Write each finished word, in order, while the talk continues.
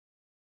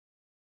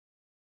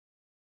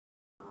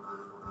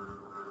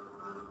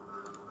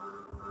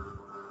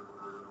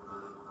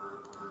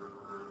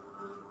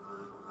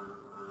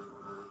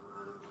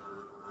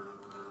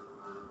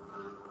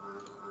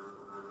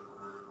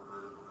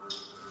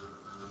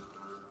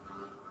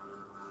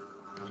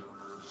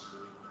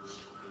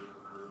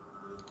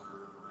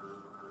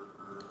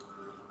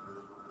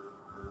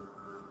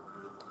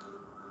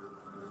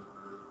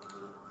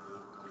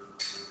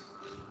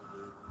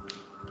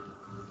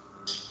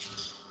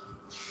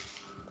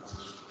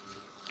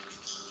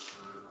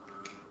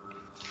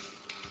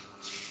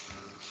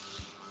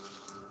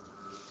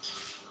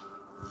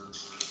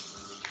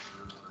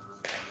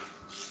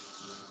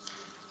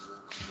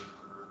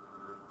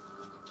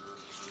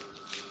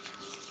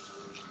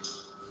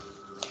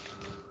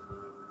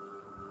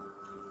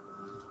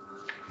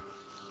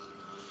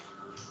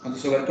Okay,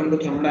 so welcome to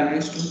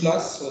Thermodynamics 2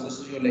 class. So this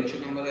is your lecture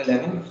number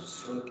 11.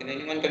 So can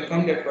anyone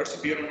confirm that what's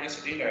appeared on my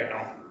screen right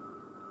now?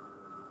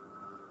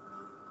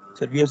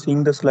 Sir, we are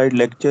seeing the slide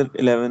lecture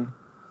 11.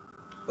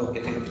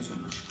 Okay, thank you so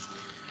much.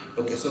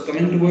 Okay, so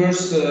coming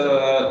towards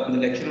the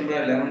lecture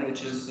number 11,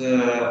 which is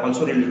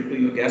also related to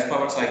your gas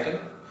power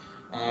cycle,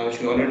 which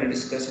we already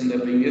discussed in the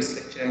previous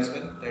lecture as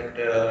well, that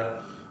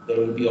there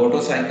will be auto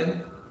cycle.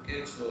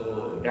 Okay,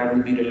 so that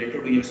will be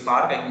related to your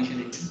spark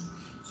ignition engine.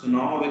 So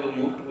now we will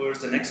move towards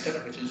the next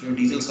step, which is your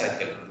diesel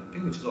cycle, okay,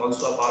 which is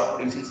also a power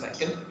producing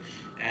cycle,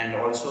 and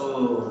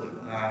also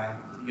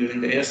using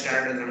the air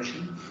standard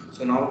assumption.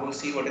 So now we will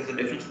see what is the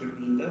difference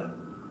between the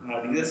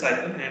diesel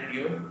cycle and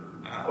your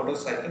auto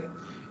cycle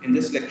in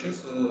this lecture.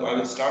 So I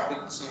will start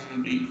with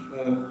some brief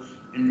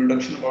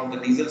introduction about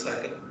the diesel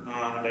cycle,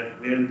 that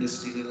where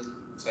this diesel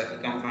cycle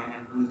come from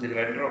and who is the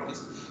inventor of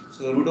this.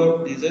 So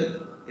Rudolf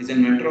Diesel is the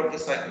inventor of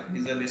this cycle.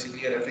 He is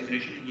basically a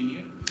refrigeration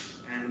engineer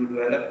and who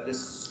developed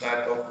this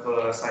type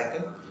of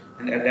cycle.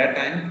 And at that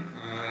time,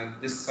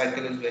 this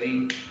cycle is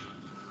very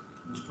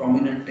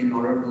prominent in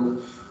order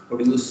to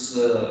produce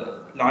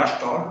large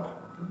torque.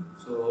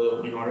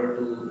 So in order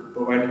to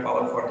provide the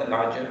power for the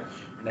larger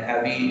and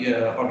heavy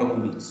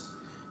automobiles.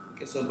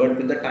 Okay, so but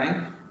with the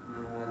time,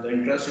 the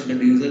interest in the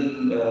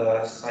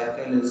diesel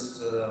cycle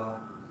is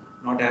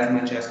not as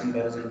much as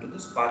comparison to the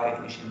spark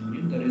ignition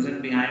engine. The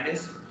reason behind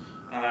is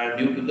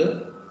due to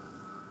the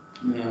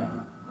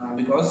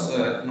because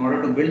in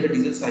order to build the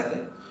diesel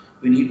cycle,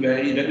 we need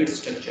very rugged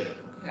structure,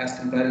 okay, as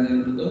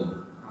comparison to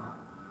the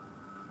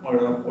or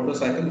a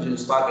motorcycle, which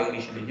is spark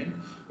ignition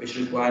engine, which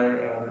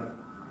require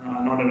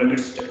not a rugged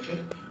structure,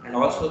 and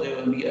also there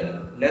will be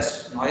a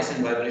less noise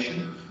and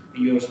vibration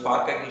in your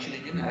spark ignition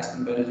engine as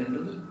comparison to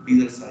the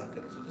diesel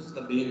cycle. So this is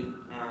the main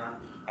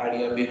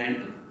idea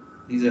behind the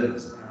diesel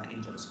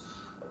engines.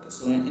 Okay,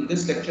 so in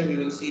this lecture we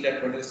will see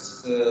that what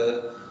is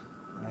the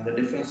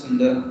difference in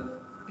the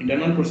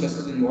internal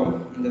processes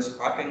involved in the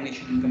spark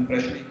ignition and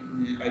compression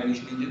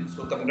ignition engine.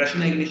 So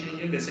compression ignition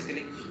engine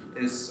basically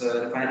is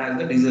defined as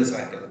the diesel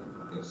cycle.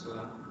 Okay,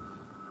 so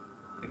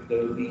if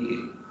there will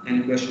be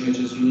any question which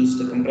is used,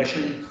 the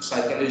compression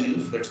cycle is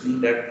used, let's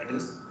mean that it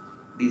is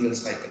diesel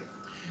cycle.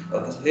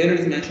 Okay, so here it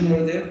is mentioned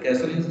over there,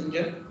 gasoline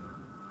engine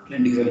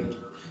and diesel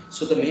engine.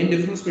 So the main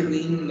difference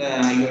between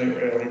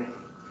your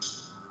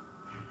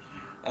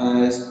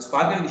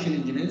spark ignition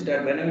engine is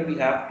that whenever we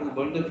have to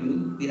burn the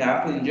fuel, we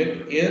have to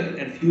inject air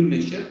and fuel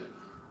mixture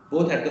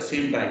both at the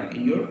same time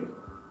in your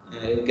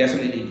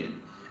gasoline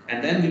engine,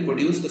 and then we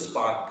produce the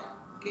spark.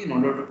 Okay, in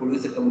order to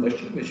produce the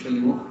combustion, which will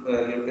move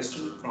your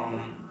piston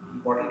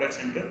from bottom dead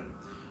center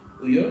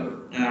to your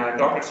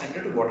top dead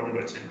center to bottom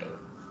dead center.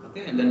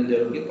 Okay, and then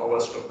there will be a power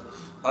stroke.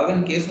 However,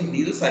 in case of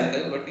diesel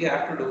cycle, what we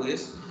have to do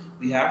is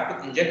we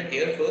have to inject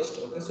air first.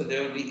 Okay, so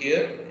there will be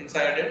air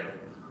inside it.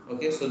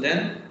 Okay, so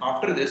then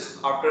after this,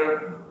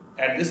 after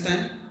at this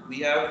time, we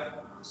have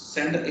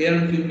send the air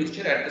and fuel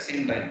mixture at the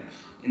same time.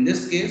 In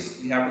this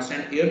case, we have to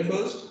send air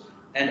first,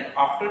 and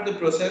after the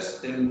process,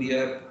 there will be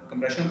a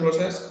compression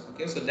process.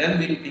 Okay, so then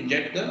we will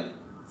inject the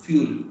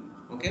fuel.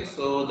 Okay,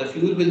 so the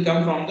fuel will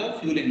come from the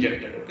fuel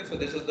injector. Okay, so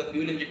this is the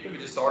fuel injector,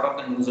 which is sort of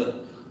the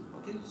nozzle.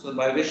 Okay, so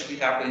by which we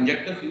have to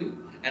inject the fuel,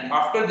 and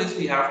after this,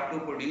 we have to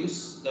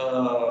produce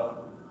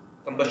the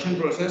combustion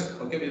process.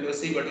 Okay, we will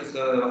see what is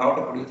the how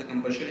to produce the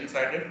combustion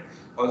inside it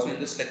also in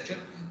this lecture.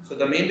 So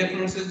the main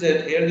difference is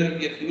that here there will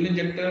be a fuel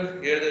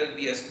injector, here there will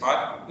be a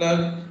spark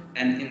plug,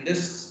 and in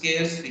this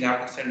case we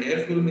have to send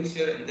air fuel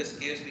mixture, in this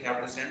case we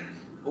have to send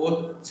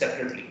both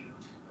separately.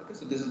 Okay,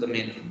 so this is the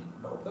main thing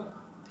about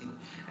the thing.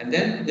 And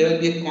then there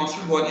will be a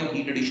constant volume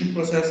heat addition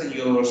process in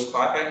your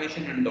spark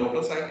ignition and the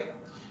Otto cycle,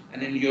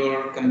 and in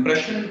your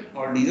compression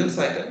or diesel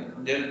cycle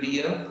there will be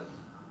a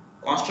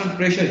constant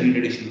pressure heat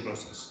addition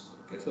process.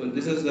 Okay, so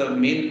this is the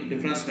main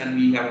difference when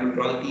we have to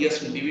draw the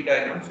TS and PV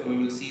diagram. So we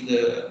will see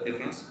the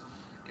difference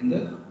in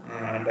the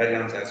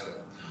diagrams as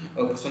well.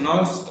 Okay, so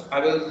now I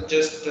will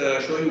just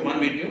show you one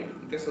video.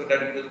 Okay, so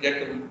that we will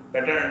get a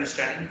better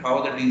understanding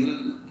how the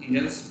diesel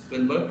engines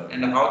will work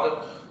and how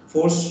the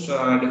force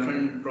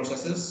different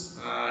processes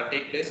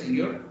take place in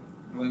your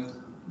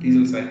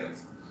diesel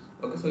cycles.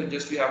 Okay, so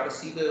just we have to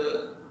see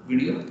the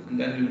video and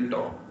then we will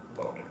talk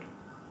about it.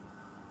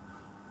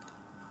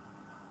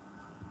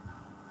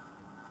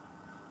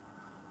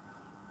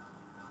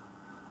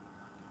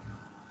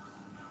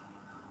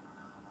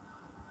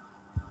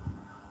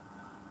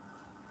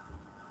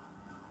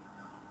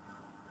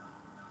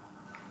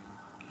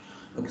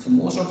 Okay, so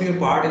most of your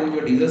part in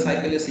your diesel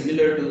cycle is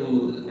similar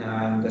to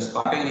the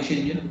spark ignition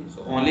engine.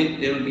 So only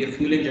there will be a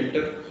fuel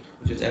injector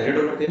which is added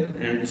over there,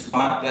 and the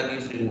spark plug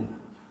is removed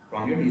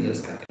from your diesel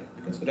cycle.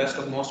 Okay, so rest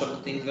of most of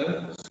the things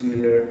are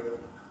similar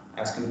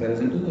as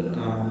comparison to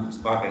the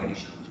spark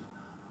ignition engine.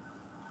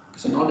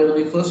 So now there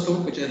will be first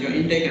stroke, which is your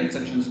intake and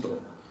suction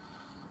stroke.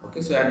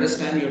 Okay, so at this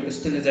time your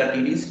piston is at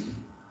EDC.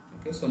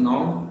 Okay, so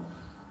now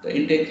the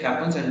intake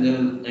happens and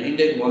the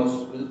intake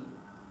valves will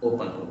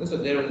open. Okay, so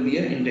there will be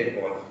an intake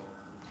valve.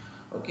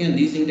 Okay, and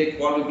these intake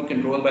valve will be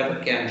controlled by the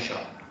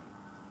camshaft.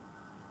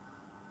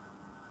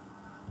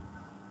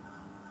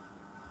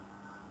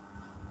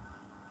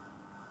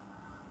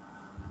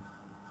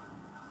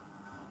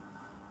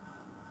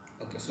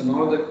 So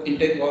now the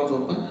intake valve is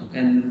open,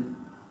 and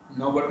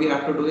now what we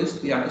have to do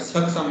is we have to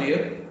suck some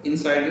air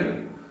inside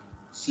your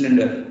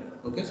cylinder.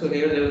 Okay, so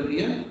here there will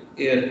be a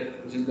air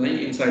which is going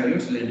inside your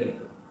cylinder.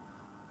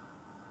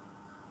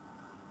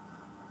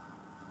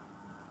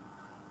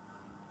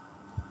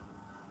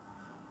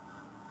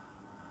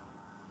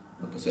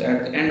 Okay, so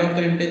at the end of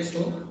the intake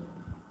stroke,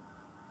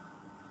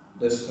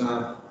 this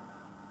valve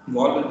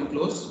will be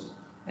closed,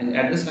 and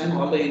at this time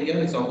all the area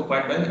is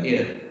occupied by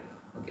air.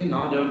 Okay,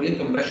 now there will be a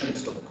compression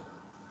stroke.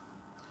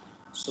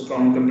 So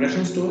from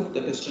compression stroke,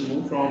 the piston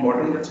move from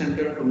bottom dead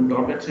center to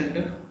top dead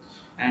center,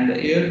 and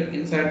the air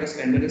inside the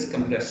cylinder is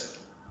compressed.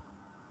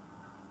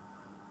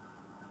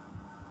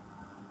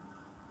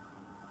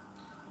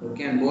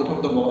 Okay, and both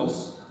of the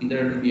valves,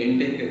 either it will be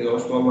intake or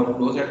exhaust valve, are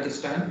closed at this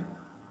time.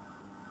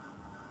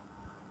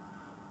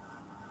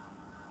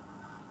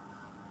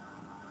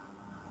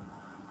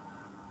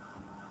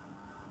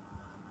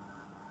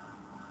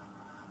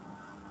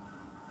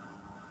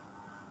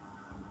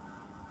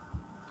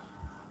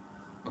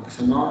 Okay,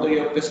 so now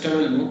your piston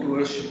will move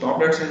towards top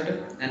dead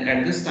center, and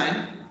at this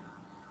time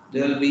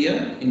there will be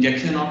a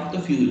injection of the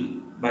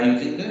fuel by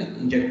using the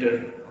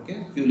injector.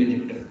 Okay, fuel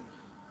injector.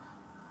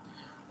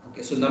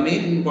 Okay, so the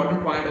main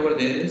important point over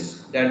there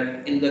is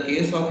that in the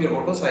case of your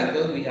Otto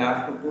cycle, we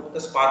have to put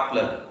the spark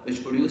plug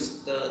which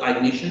produce the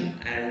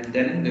ignition, and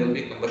then there will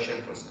be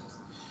combustion process.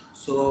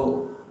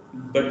 So,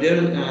 but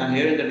there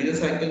here in the diesel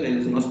cycle there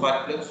is no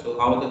spark plug. So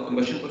how the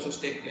combustion process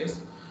take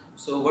place?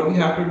 So what we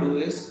have to do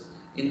is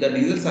in the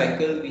diesel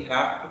cycle we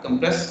have to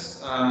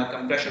compress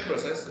compression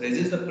process,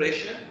 raises the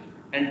pressure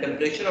and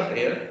temperature of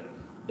air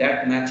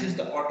that matches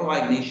the auto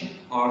ignition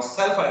or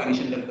self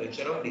ignition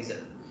temperature of diesel.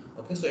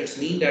 Okay, so it's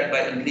mean that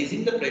by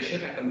increasing the pressure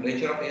and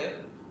temperature of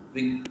air,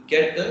 we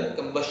get the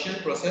combustion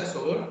process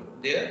over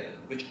there,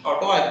 which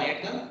auto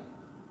ignite the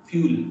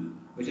fuel,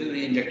 which is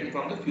re-injected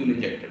from the fuel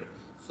injector.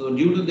 So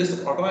due to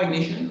this auto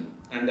ignition,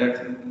 and that's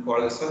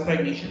called as self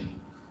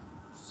ignition,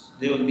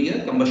 there will be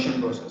a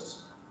combustion process.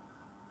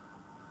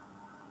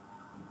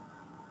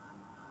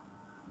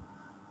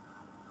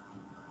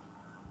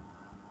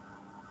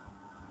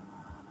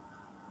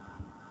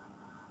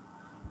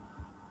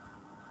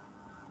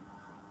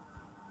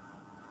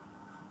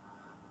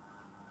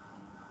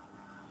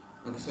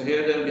 Okay, so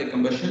here there will be a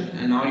combustion,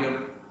 and now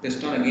your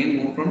piston again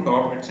move from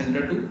top dead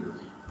center to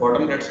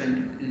bottom dead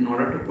center in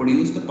order to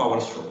produce the power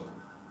stroke,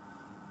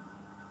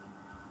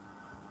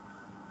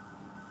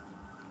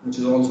 which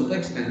is also the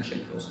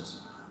expansion process.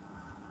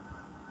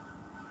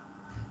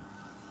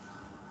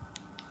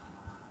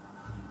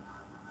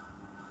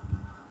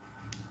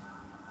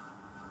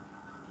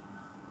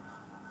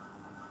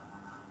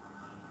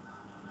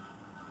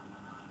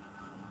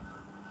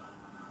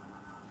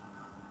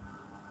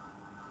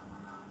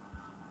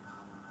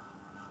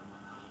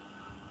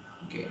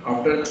 Okay,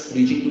 after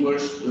reaching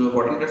towards the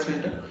bottom dead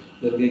center,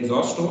 there will be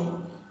exhaust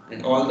stroke,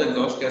 and all the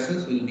exhaust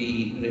gases will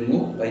be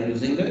removed by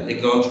using the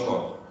exhaust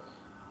valve.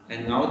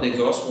 And now the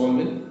exhaust valve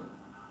will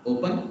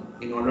open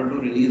in order to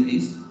release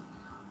these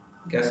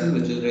gases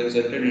which is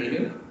resulted in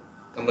your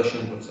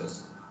combustion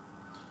process.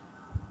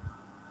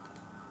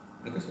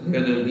 Okay, so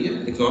here there will be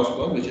an exhaust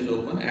valve which is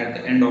open at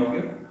the end of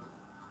your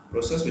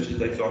process, which is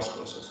the exhaust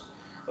process.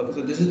 Okay,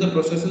 so this is the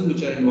processes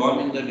which are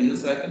involved in the diesel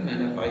cycle,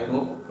 and I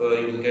hope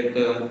you will get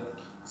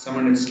some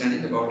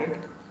understanding about it.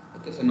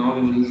 Okay, so now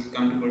we will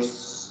come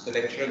towards the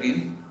lecture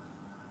again.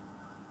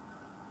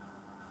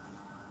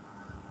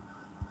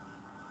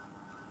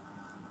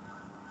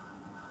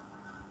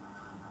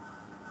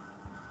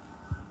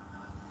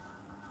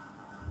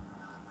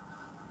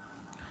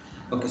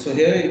 Okay, so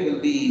here it will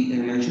be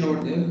mentioned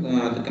over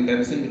there the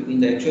comparison between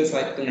the actual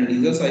cycle and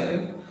diesel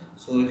cycle.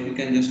 So if you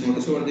can just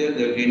notice over there,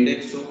 there will be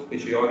index stroke,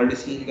 which you already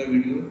seen in the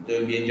video. There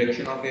will be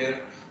injection of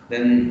air,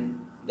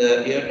 then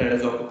the air that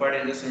is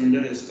occupied in the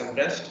cylinder is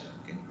compressed,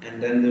 okay,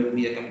 and then there will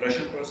be a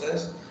compression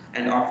process,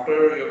 and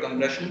after your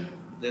compression,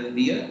 there will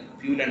be a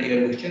fuel and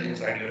air mixture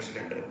inside your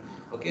cylinder,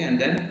 okay, and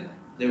then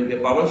there will be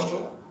a power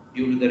stroke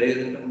due to the raise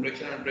in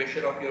temperature and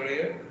pressure of your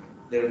air.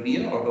 There will be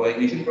an auto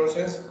ignition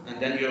process,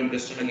 and then your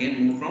piston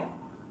again move from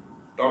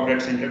top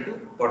dead center to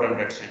bottom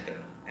dead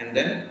center, and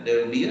then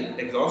there will be an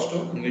exhaust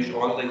stroke in which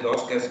all the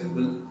exhaust gases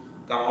will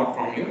come out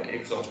from your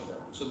exhaust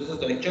valve. So this is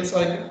the actual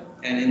cycle,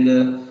 and in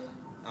the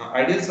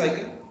ideal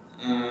cycle,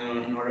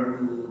 in order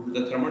to do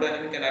the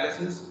thermodynamic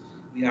analysis,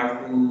 we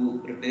have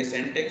to replace the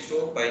intake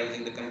stroke by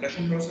using the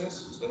compression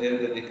process. So here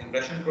will be the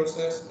compression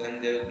process,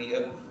 then there will be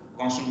a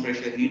constant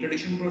pressure heat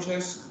addition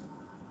process.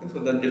 Okay, so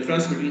the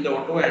difference between the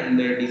auto and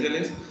the diesel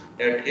is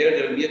that here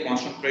there will be a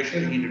constant pressure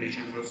heat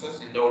addition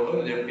process. In the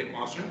auto, there will be a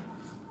constant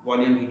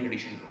volume heat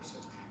addition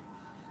process.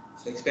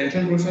 So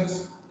expansion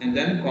process, and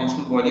then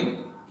constant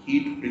volume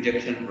heat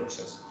rejection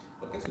process.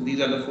 Okay, so these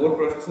are the four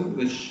processes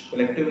which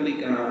collectively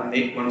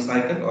make one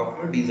cycle of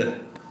your diesel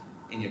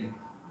engine.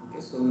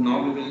 Okay, so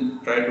now we will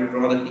try to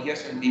draw the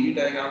TS and PV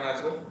diagram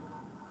as well.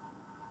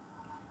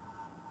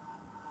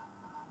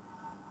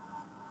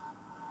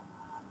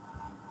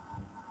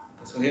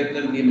 Okay, so here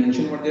there will be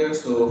mention over there.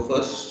 So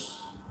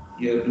first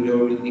There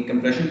will be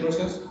compression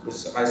process, which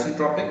is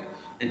isentropic,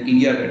 and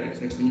adiabatic.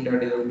 So it means that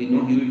there will be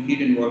no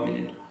heat involved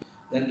in it.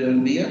 Then there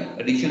will be a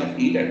addition of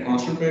heat at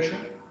constant pressure,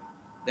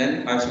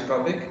 then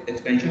isentropic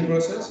expansion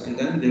process, and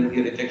then there will be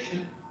a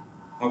rejection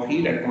of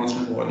heat at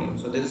constant volume.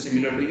 So this is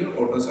similar to your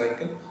Otto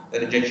cycle, the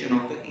rejection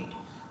of the heat.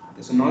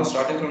 Okay, so now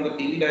starting from the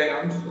PV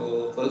diagram,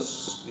 so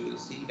first we will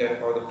see that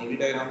how the PV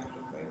diagrams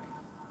look like.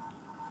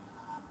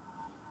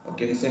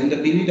 Okay, so in the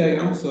PV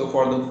diagram, so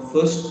for the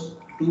first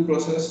two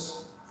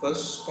process,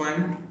 first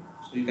point,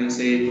 so you can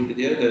say it will be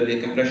there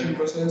the compression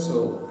process.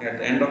 So at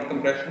the end of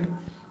compression,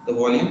 the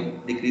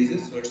volume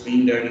decreases. So it's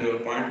mean that your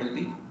point will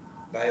be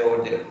lie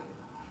over there.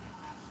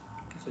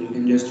 So you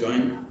can just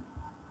join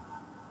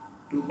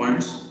two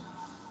points.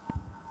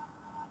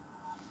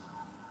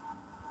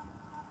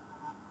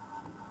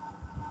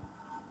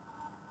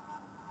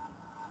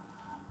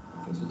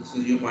 Okay, so this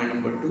is your point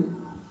number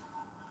two,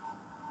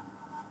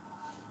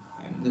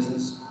 and this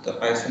is the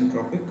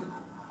isentropic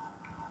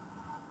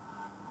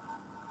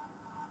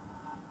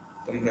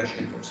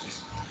compression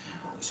process.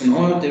 So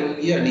now there will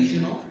be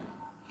addition of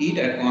heat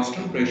at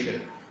constant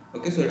pressure.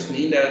 Okay, so it's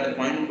mean that the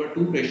point number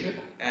two pressure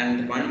and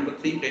the point number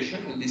three pressure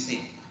will be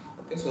same.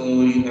 Okay, so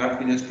you have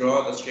to just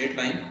draw the straight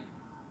line.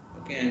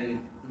 Okay,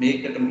 and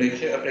make the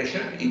temperature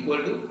pressure equal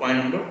to point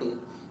number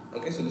two.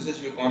 Okay, so this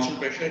is your constant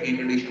pressure heat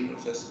addition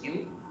process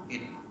Q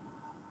in.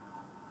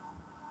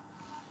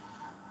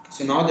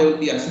 So now there will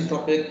be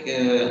asymptotic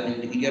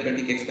and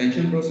adiabatic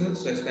expansion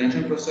process. So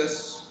expansion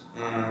process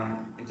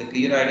it's a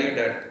clear idea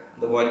that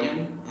the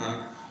volume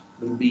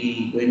will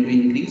be going to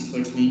increase. So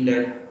it means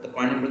that the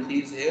point number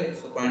three is here.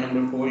 So point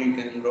number four you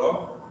can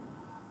draw.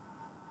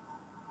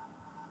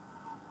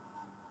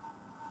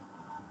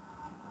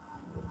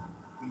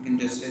 You can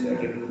just say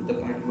that it will be the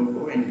point number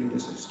four, and you can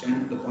just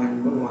extend the point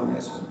number one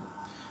as well.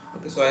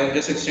 Okay, so I have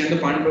just extended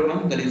the point number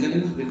one. The reason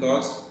is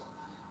because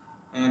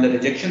the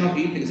rejection of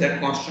heat is at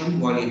constant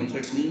volume. So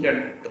it means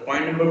that the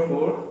point number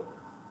four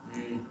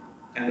and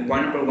the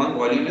point number one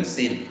volume is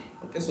same.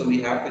 Okay, so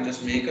we have to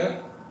just make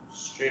a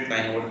straight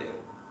line over there.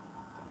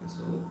 Okay,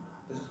 so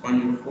this is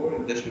point number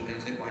four. This you can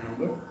say point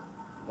number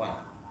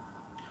one.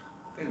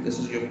 Okay, this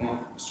is your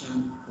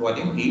constant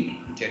volume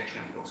heat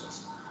rejection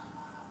process.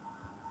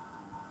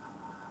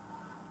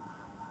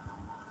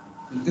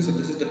 Okay, so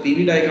this is the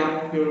PV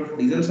diagram of your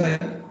diesel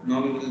cycle.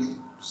 Now we will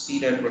see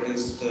that what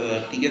is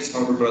the TS,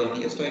 how to draw the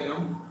TS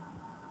diagram.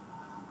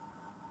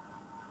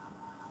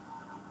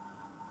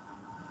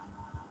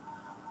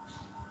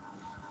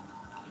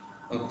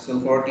 Okay, so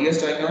for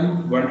TS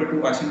diagram, 1 to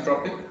 2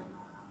 isentropic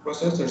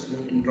process, so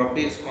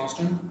entropy is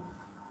constant.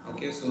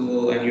 Okay,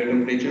 so and your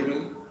temperature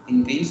will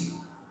increase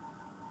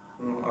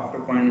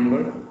after point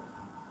number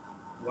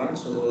 1.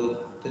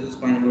 So this is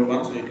point number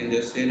 1. So you can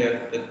just say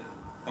that the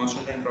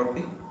constant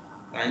entropy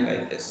line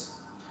like this.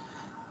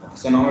 Okay,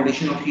 so now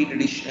addition of heat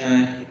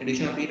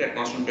at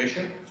constant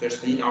pressure. So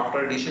it's mean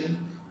after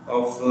addition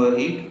of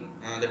heat,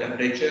 the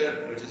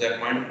temperature which is at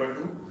point number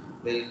 2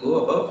 will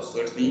go above.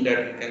 So it's mean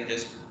that you can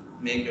just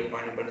make your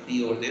point number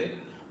 3 over there,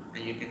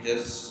 and you can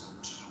just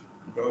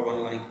draw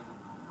one like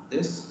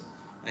this,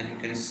 and you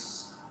can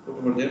put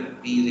over there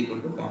P is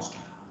equal to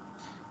constant,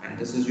 and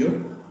this is your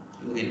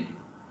U in.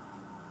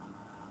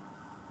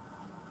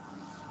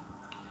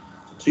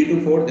 3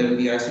 to 4 there will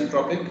be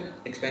isentropic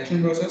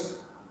expansion process.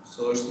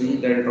 So it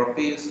means that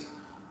entropy is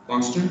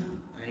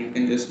constant, and you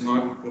can just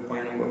mark your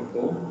point number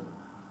 4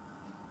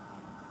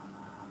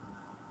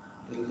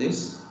 till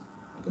this.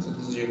 Okay, so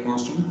this is your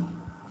constant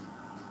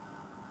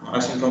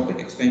isentropic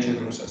expansion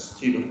process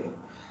 3 to 4.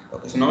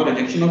 Okay, so now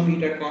rejection of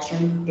heat at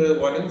constant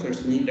volume. So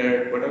it means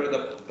that whatever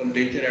the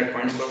temperature at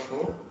point number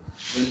 4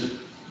 will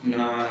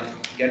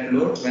get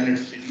lower when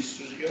it's reduced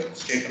to your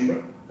state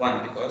number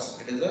 1,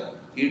 because it is a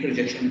heat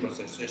rejection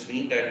process. So it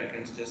means that you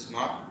can just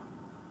mark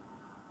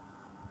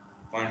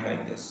point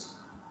like this.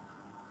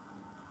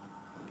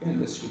 Okay,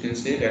 and this you can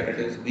say that it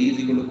is V is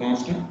equal to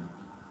constant,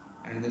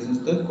 and this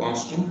is the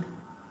constant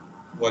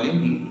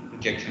volume heat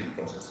rejection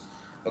process.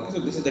 Okay, so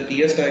this is the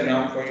TS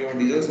diagram for your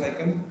diesel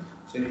cycle.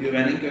 So if you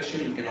have any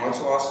question, you can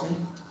also ask me.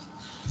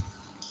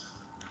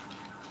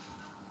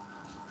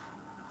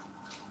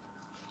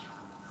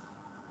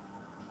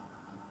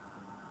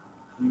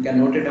 You can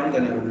note it down,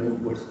 then I will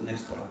move towards the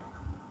next part.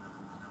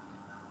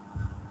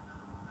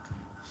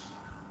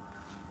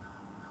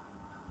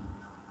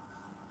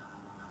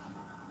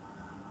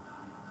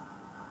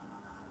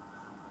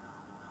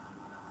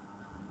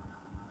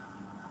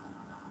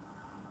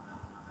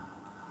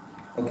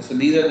 Okay, so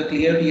these are the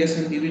clear TS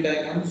and PV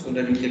diagrams so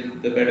that you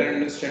get the better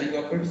understanding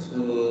of it.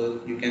 So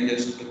you can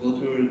just go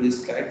through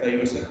this slide by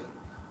yourself.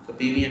 So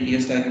PV and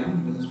TS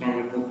diagram, this is from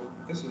your book.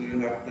 Okay, so you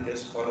have to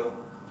just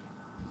follow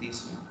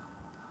these.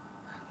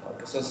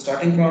 Okay, so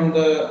starting from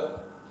the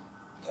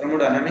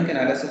thermodynamic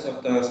analysis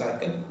of the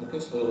cycle. Okay,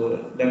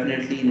 so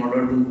definitely in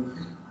order to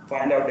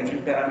find out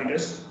different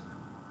parameters,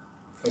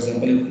 for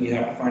example, if we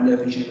have to find the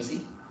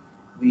efficiency,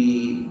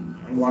 we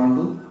want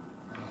to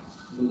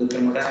do the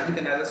thermodynamic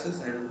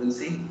analysis, and we'll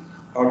see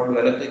how to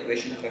develop the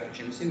equation of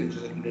efficiency which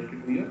is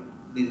related to your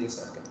diesel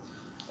cycle.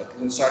 Okay,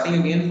 so starting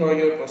again for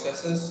your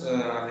processes,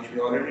 which we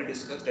already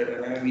discussed, that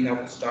whenever we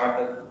have to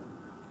start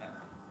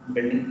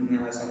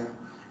building some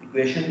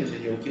equation, which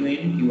is your Q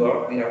in, Q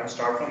out, we have to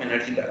start from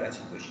energy balance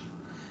equation.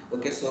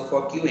 Okay, so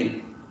for Q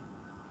in,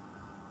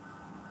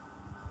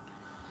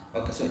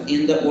 okay, so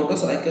in the Otto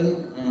cycle,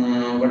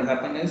 what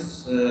happened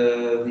is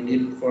we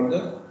did for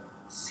the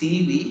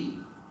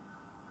CV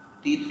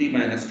T3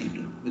 minus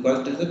T2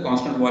 because it is a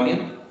constant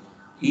volume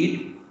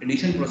heat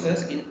addition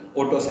process in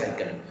Otto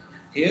cycle.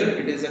 Here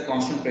it is a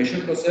constant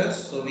pressure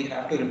process, so we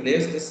have to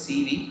replace the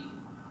CV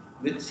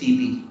with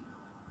CP.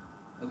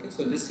 Okay,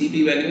 so this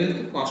CP value is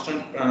the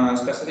constant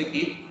specific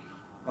heat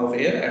of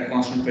air at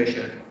constant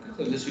pressure.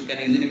 Okay, so this you can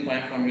easily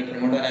find from your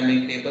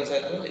thermodynamic tables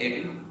as well,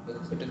 A2,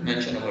 because it is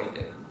mentioned over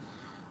there.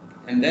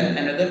 And then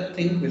another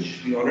thing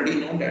which we already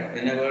know that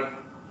whenever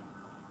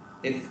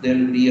if there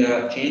will be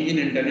a change in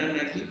internal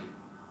energy,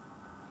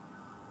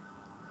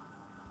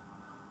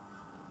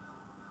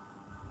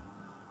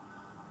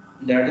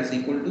 that is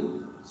equal to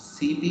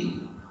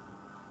Cp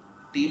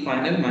T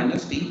final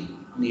minus T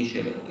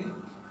initial. Okay,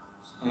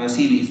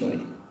 Cv,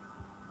 sorry.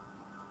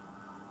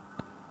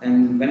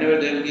 And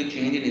whenever there will be a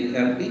change in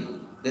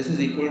enthalpy, this is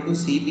equal to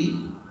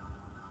Cp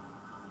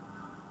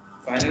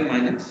final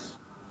minus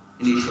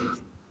initial.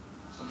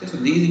 Okay, so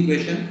these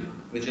equation,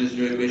 which is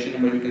your equation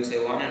number, you can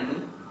say 1 and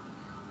 2,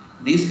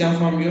 these come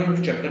from your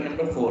chapter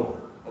number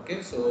 4.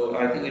 Okay, so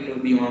I think it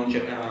will be on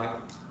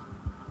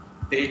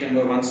page number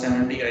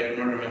 170, I do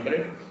not remember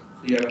it.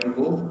 So you have to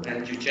go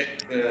and you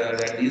check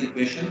that these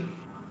equations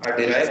are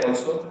derived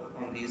also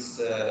on these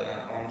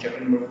on chapter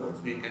number 4,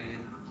 so you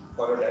can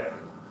follow that.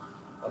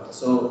 Okay,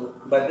 so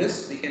by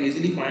this we can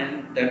easily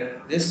find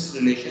that this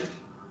relation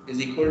is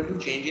equal to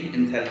change in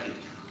enthalpy.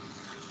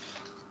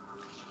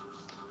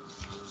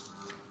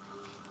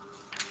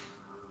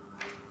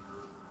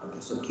 Okay,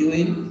 so Q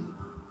in,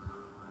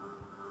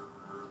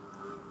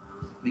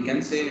 we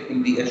can say it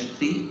will be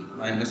H3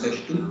 minus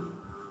H2,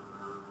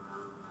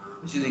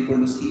 which is equal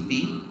to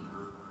Cp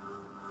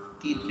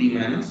T3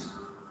 minus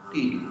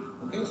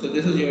T2. Okay, so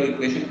this is your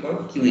equation for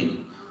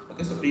Qing.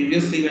 Okay, so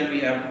previously when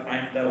we have to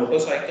find the Otto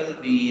cycle,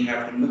 we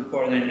have to look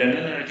for the internal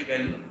energy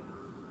value,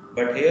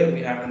 but here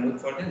we have to look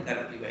for the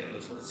enthalpy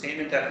value. So the same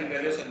enthalpy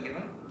values are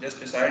given just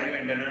beside your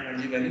internal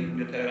energy value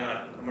with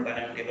a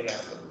thermodynamic table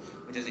as well,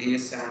 which is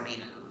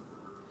AS17.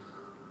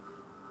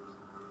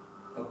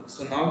 Okay,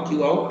 so now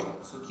Q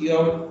out. So Q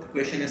out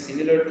equation is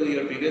similar to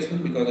your previous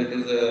one because it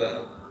is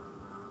a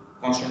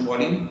constant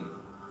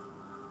volume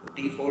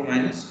T4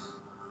 minus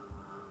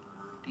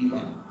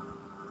T1.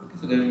 Okay,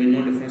 so there will be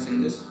no difference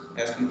in this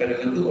as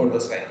comparison to Otto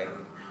cycle.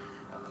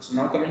 Okay, so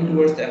now coming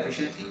towards the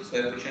efficiency. So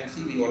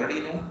efficiency we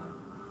already know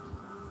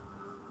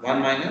 1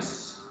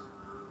 minus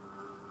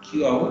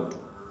Q out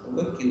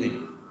over Q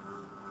in.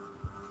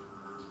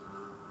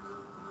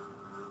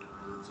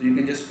 So you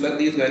can just plug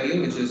these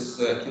values, which is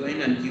Q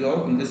in and Q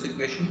out, in this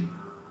equation,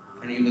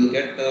 and you will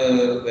get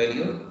the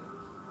value.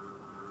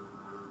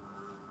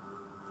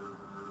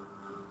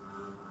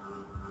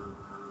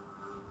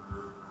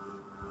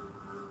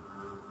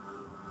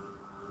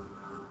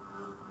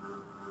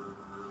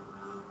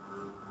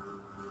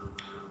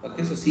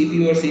 Okay, so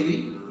Cp over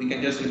Cv, we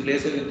can just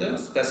replace it with the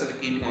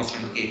specific heat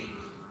constant K.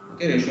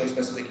 Okay, ratio of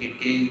specific heat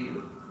K.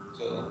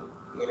 So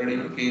you already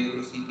know K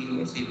is equal to Cp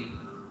over Cv.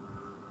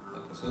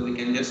 Okay, so we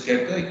can just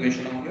get the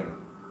equation of your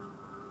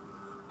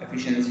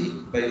efficiency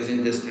by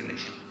using this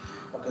relation.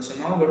 Okay, so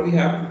now what we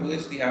have to do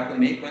is we have to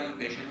make one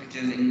equation which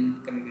is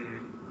in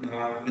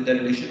with the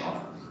relation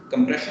of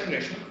compression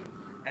ratio,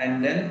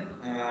 and then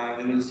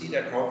we will see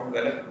that how to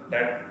develop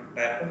that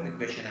type of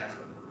equation as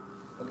well.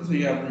 Okay, so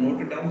you have to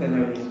note it down, then I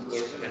will move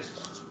towards the next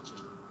one.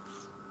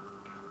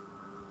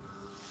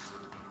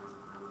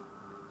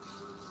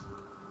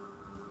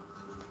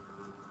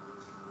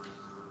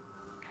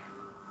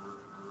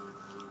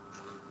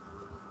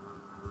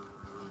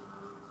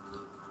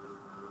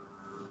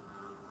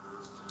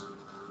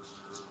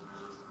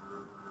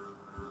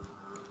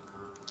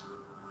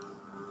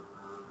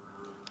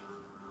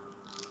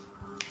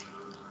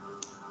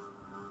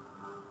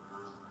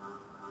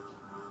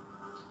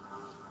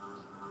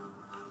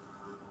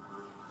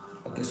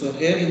 Okay, so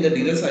here in the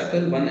diesel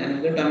cycle, one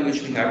another term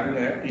which we have to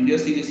add.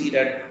 Previously, we see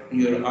that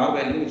your R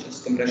value, which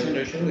is compression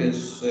ratio,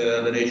 is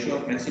the ratio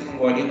of maximum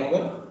volume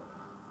over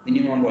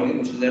minimum volume,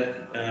 which is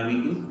that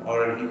V2,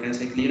 or you can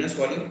say clearance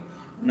volume.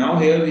 Now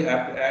here we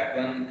have to add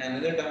one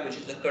another term which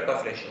is the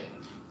cutoff ratio.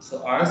 So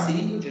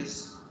RC, which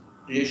is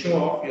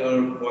ratio of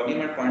your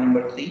volume at point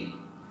number 3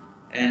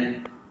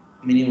 and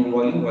minimum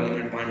volume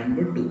at point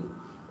number 2.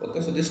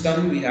 Okay, so this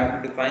term we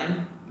have to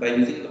define by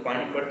using the point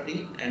number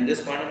 3, and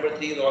this point number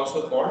 3 is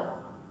also called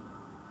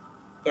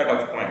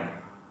cutoff point.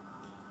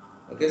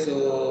 Okay,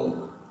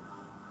 so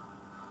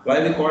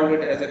why we called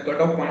it as a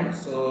cutoff point?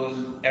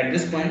 So at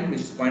this point, which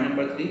is point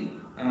number 3,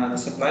 the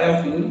supply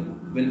of fuel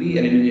will be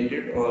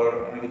eliminated,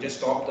 or we just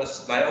stop the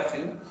supply of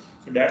fuel.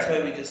 So that's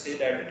why we just say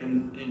that it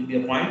will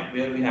be a point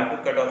where we have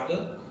to cut off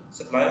the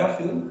supply of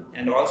fuel,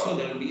 and also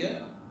there will be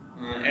a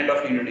end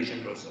of heat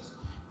addition process.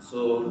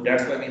 So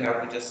that's why we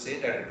have to just say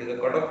that it is a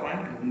cutoff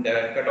point, and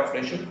the cutoff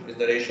ratio is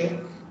the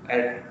ratio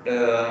at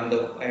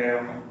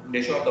the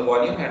ratio of the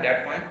volume at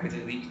that point, which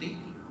is V3,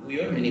 to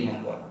your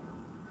minimum volume.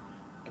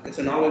 Okay,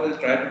 so now we will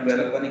try to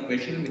develop one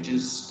equation which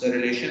is the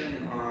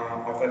relation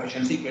of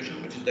efficiency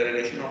equation, which is the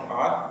relation of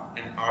R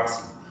and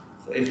RC.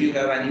 So if you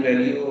have any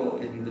value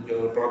in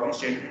your problem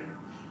statement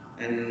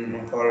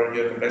and for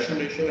your compression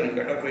ratio and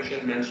cutoff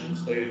ratio mentioned,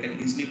 so you can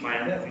easily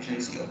find the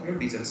efficiency of your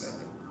diesel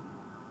cycle.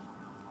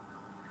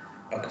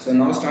 Okay, so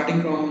now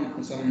starting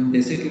from some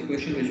basic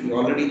equation which we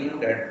already know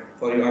that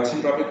for your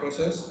isentropic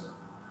process,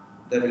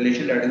 the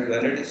relation that is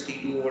valid is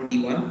T2 over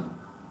T1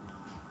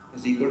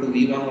 is equal to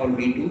V1 over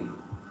V2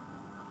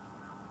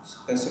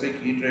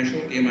 specific heat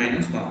ratio K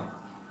minus 1.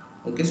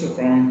 Okay, so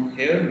from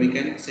here we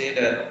can say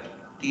that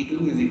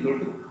T2 is equal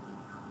to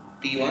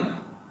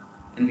T1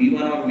 and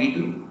V1 or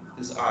V2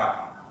 is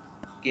R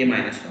K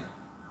minus 1.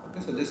 Okay,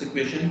 so this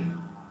equation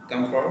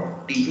comes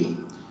for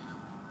T2.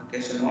 Okay,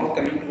 so now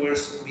coming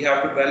towards, we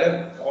have to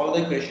develop all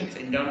the equations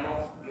in terms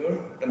of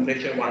your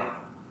temperature 1.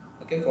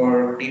 Okay,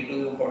 for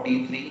T2, for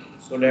T3,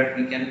 so that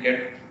we can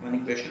get one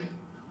equation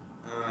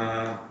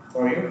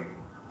for your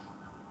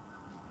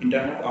in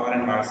terms of R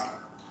and RC.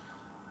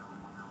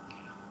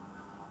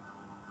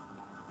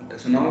 Okay,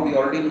 so now we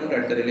already know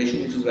that the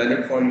relation which is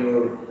valid for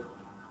your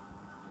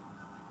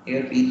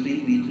here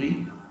P3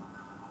 V3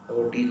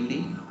 over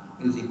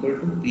T3 is equal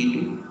to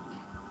P2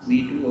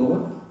 V2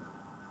 over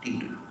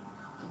T2.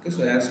 Okay,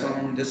 so as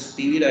from this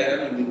PV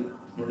diagram, you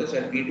will notice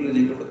that P2 is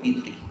equal to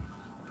P3.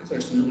 Okay, so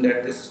it's mean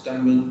that this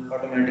term will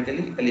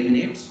automatically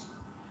eliminates,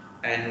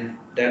 and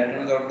that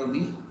turns out to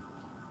be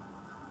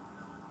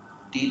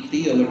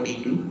T3 over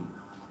T2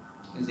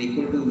 is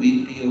equal to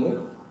V3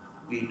 over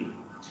V2.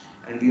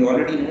 And we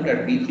already know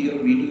that V3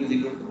 over V2 is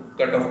equal to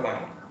cutoff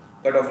point,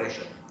 cutoff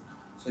ratio.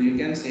 So you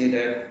can say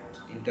that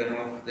in terms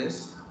of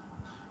this,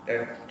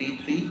 that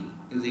T3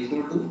 is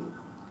equal to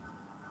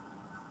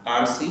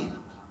RC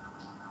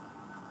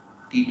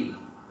T2.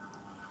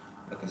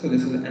 Okay, so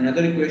this is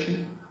another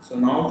equation. So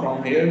now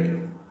from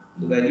here,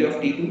 the value of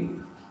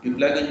T2 you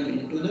plug in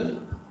into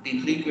the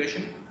T3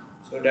 equation,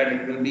 so that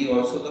it will be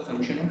also the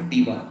function of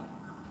T1.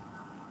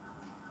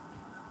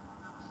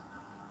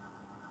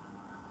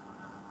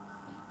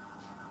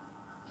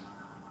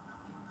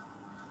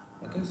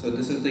 Okay, so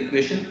this is the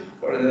equation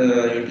for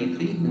the your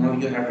T3. Now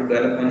you have to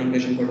develop one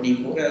equation for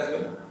T4 as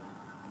well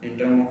in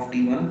terms of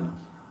T1.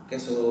 Okay,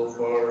 so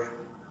for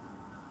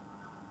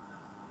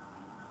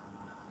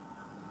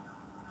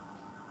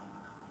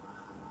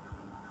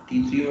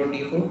T3 or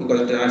T4,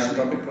 because the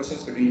isentropic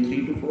process between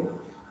 3 to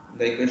 4,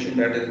 the equation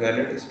that is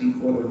valid is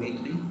V4 or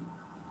V3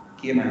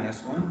 K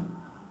minus 1.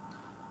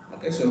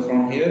 Okay, so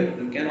from here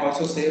you can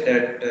also say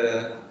that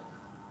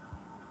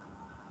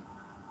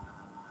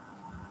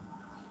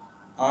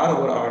R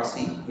over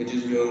RC, which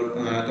is your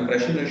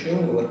compression ratio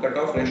over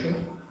cutoff ratio,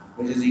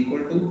 which is equal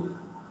to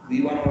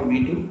V1 over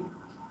V2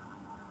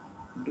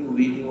 to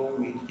V2 over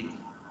V3.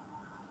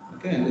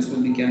 Okay, and this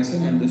will be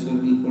cancelled, and this will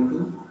be equal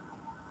to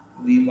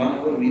V1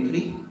 over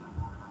V3,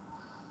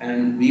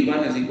 and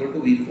V1 is equal to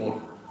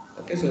V4.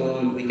 Okay,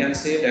 so we can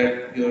say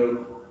that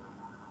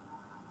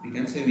we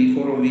can say V4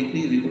 over V3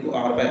 is equal to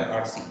R by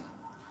RC.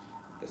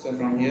 Okay, so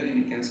from here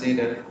we can say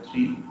that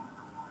 3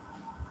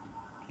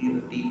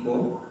 over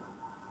T4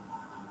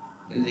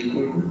 is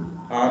equal to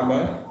R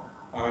by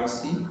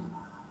RC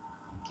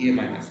K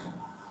minus 1.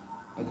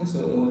 Okay,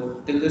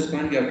 so till this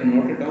point you have to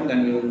note it down,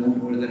 then we will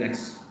move to the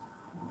next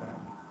point.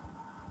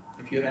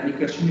 If you have any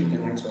question, you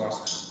can also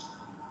ask.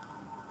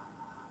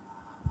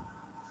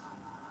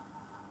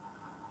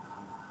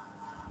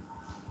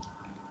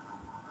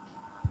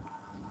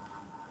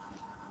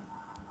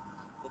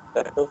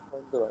 Cut off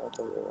point दोबारा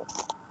चाहिएगा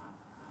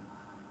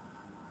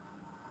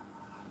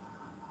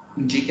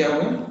जी क्या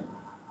हुआ?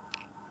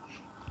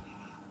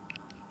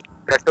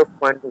 Cut off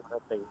point दोबारा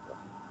चाहिएगा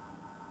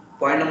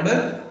point number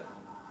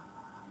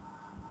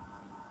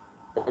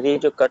ये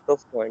जो cut off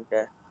point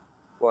है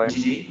point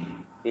जी जी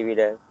PV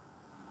dash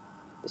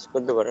इसको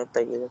दोबारा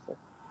बताइएगा सर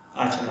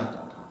अच्छा मैं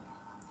बताता हूँ.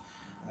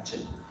 Achha.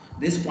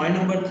 This point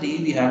number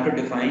 3 we have to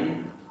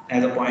define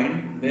as a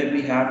point where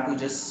we have to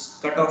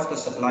just cut off the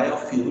supply of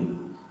fuel,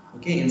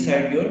 okay,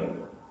 inside your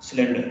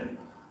cylinder.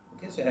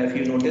 Okay, so if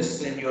you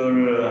notice in your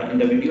in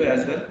the video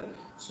as well,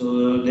 so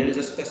there is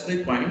a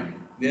specific point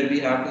where we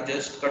have to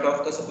just cut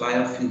off the supply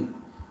of fuel.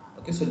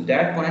 Okay, so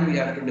that point we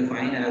have to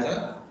define as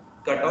a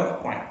cut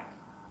off point.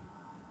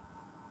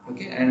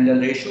 Okay, and the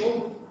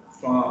ratio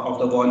of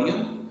the volume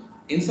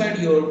inside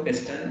your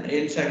piston,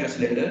 inside your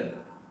cylinder,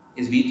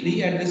 is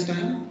V3 at this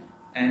time,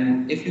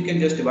 and if you can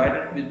just divide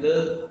it with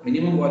the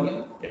minimum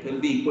volume, it will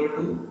be equal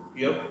to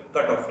your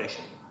cutoff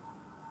ratio.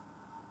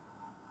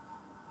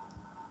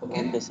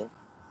 Okay, okay sir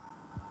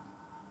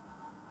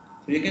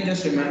so you can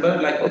just remember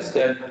like this,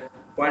 that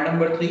point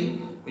number 3,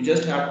 you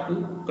just have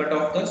to cut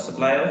off the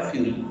supply of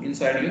fuel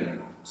inside your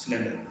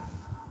cylinder.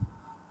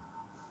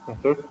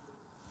 तो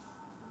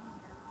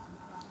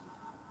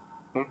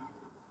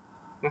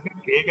तो sir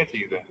के क्या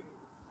चीज है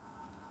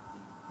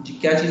जी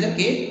क्या चीज़ है? K?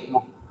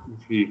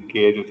 जी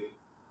के जो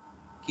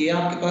K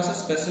आपके पास है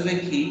specific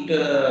heat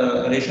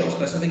ratio of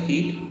specific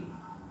heat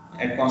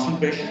at constant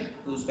pressure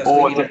to O specific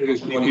heat अच्छा at ठीक है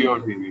constant सीपी volume. और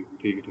सीवी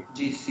ठीक है ठीक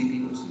जी Cp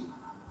to C.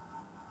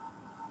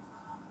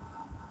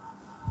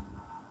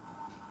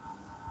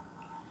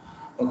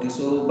 Okay,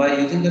 so by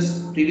using this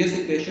previous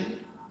equation,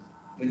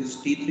 which is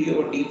T3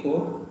 over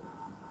T4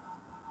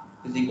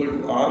 is equal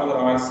to R over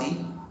RC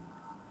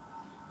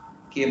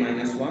K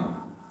minus 1.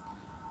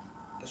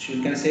 So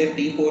you can say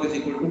T4 is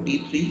equal to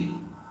T3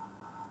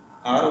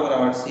 R over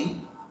RC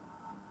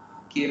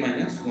K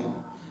minus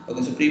 1.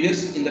 Okay, so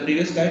in the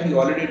previous slide you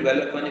already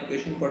developed one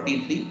equation for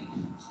T3.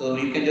 So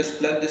you can just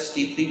plug this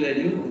T3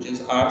 value, which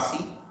is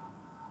RC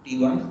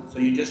T1. So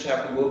you just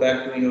have to go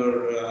back to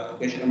your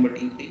equation number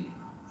T3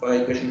 for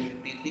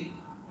equation T3,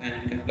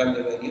 and you can plug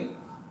the value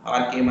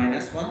RK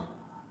minus 1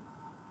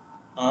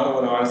 R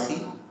over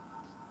RC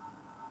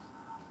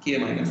K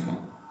minus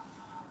 1.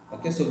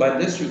 Okay, so by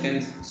this you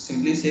can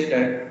simply say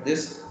that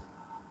this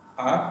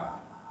R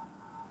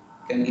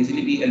can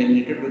easily be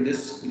eliminated with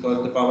this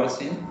because the power is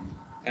same,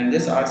 and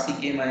this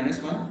RCK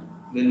minus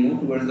 1 will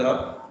move towards the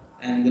up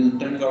and will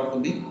turn out to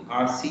be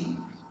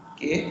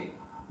RCK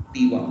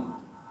T1.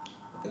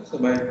 Okay, so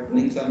by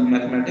doing some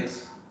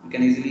mathematics you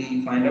can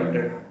easily find out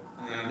that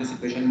this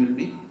equation will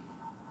be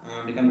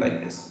become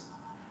like this.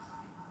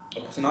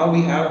 Okay, so now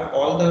we have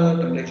all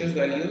the temperatures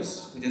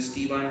values, which is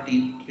T1,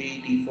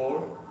 T3,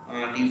 T4,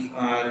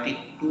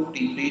 T2,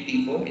 T3,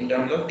 T4 in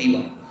terms of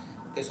T1.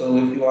 Okay, so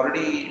if you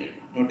already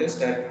noticed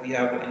that we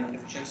have an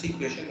efficiency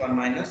equation 1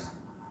 minus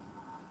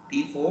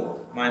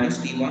T4 minus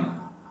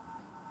T1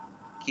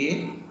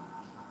 K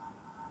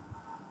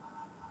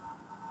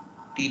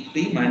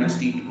T3 minus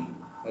T2.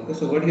 Okay,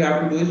 so what you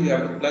have to do is you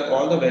have to plug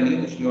all the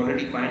values which you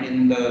already find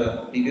in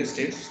the previous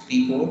states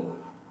T4,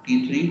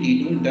 T3,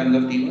 T2 in terms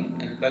of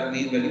T1 and plug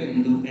these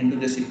values into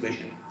this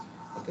equation.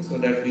 Okay, so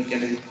that we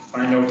can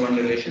find out one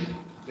relation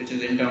which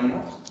is in terms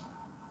of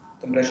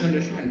compression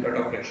ratio and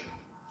cutoff ratio.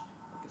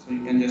 Okay, so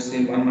you can just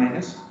say 1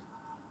 minus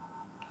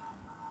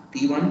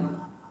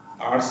T1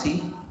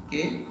 RC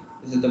K,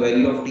 this is the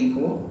value of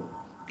T4,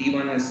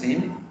 T1 is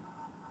same,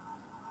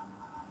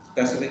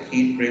 specific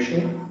heat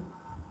ratio,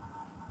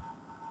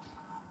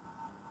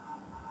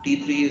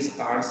 T3 is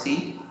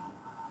RC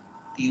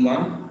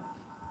T1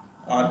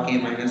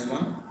 RK minus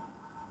 1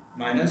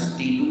 minus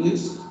T2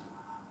 is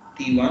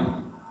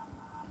T1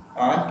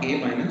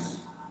 RK minus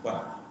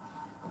 1.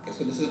 Okay,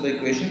 so this is the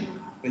equation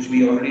which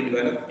we already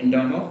developed in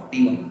terms of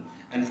T1,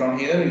 and from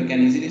here you can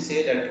easily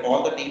say that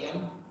all the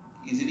T1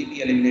 easily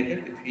be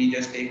eliminated if we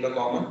just take the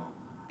common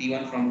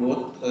T1 from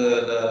both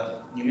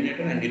the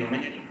numerator and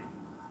denominator,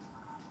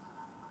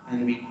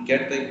 and we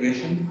get the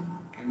equation.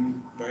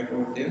 Can write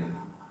over there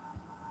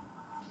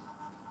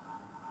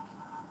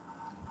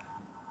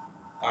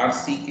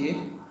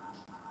RCK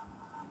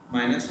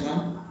minus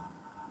 1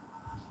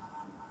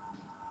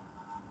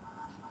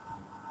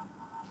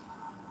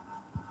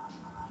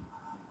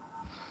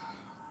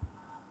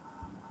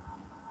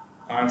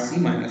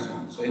 RC minus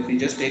 1. So if we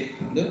just take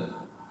the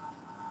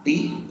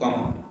T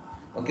common.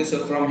 Okay,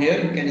 so from here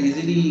you can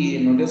easily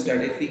notice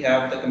that if we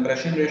have the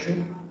compression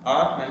ratio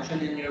R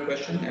mentioned in your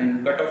question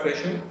and cutoff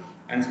ratio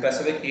and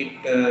specific heat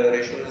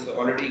ratio is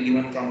already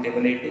given from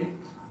table A2,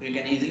 so you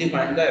can easily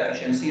find the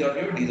efficiency of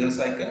your diesel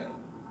cycle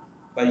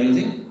by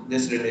using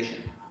this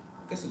relation.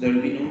 Okay, so there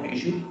will be no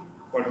issue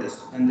for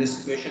this, and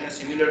this equation is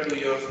similar to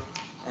your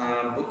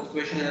book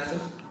equation as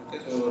well. Okay,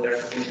 so that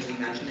equation is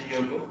mentioned in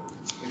your book,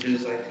 which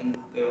is I think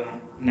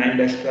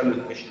 9-12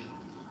 equation.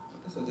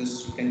 Okay, so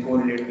this you can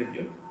correlate with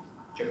your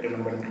chapter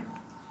number 9.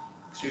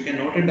 So you can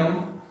note it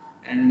down,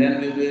 and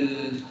then we will,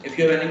 if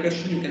you have any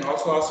question, you can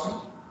also ask me.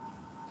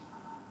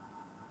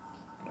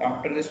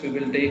 After this, we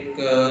will take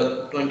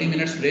 20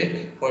 minutes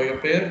break for your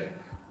prayer.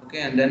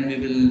 Okay, and then we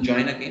will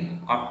join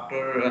again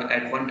after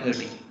at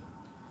 1:30.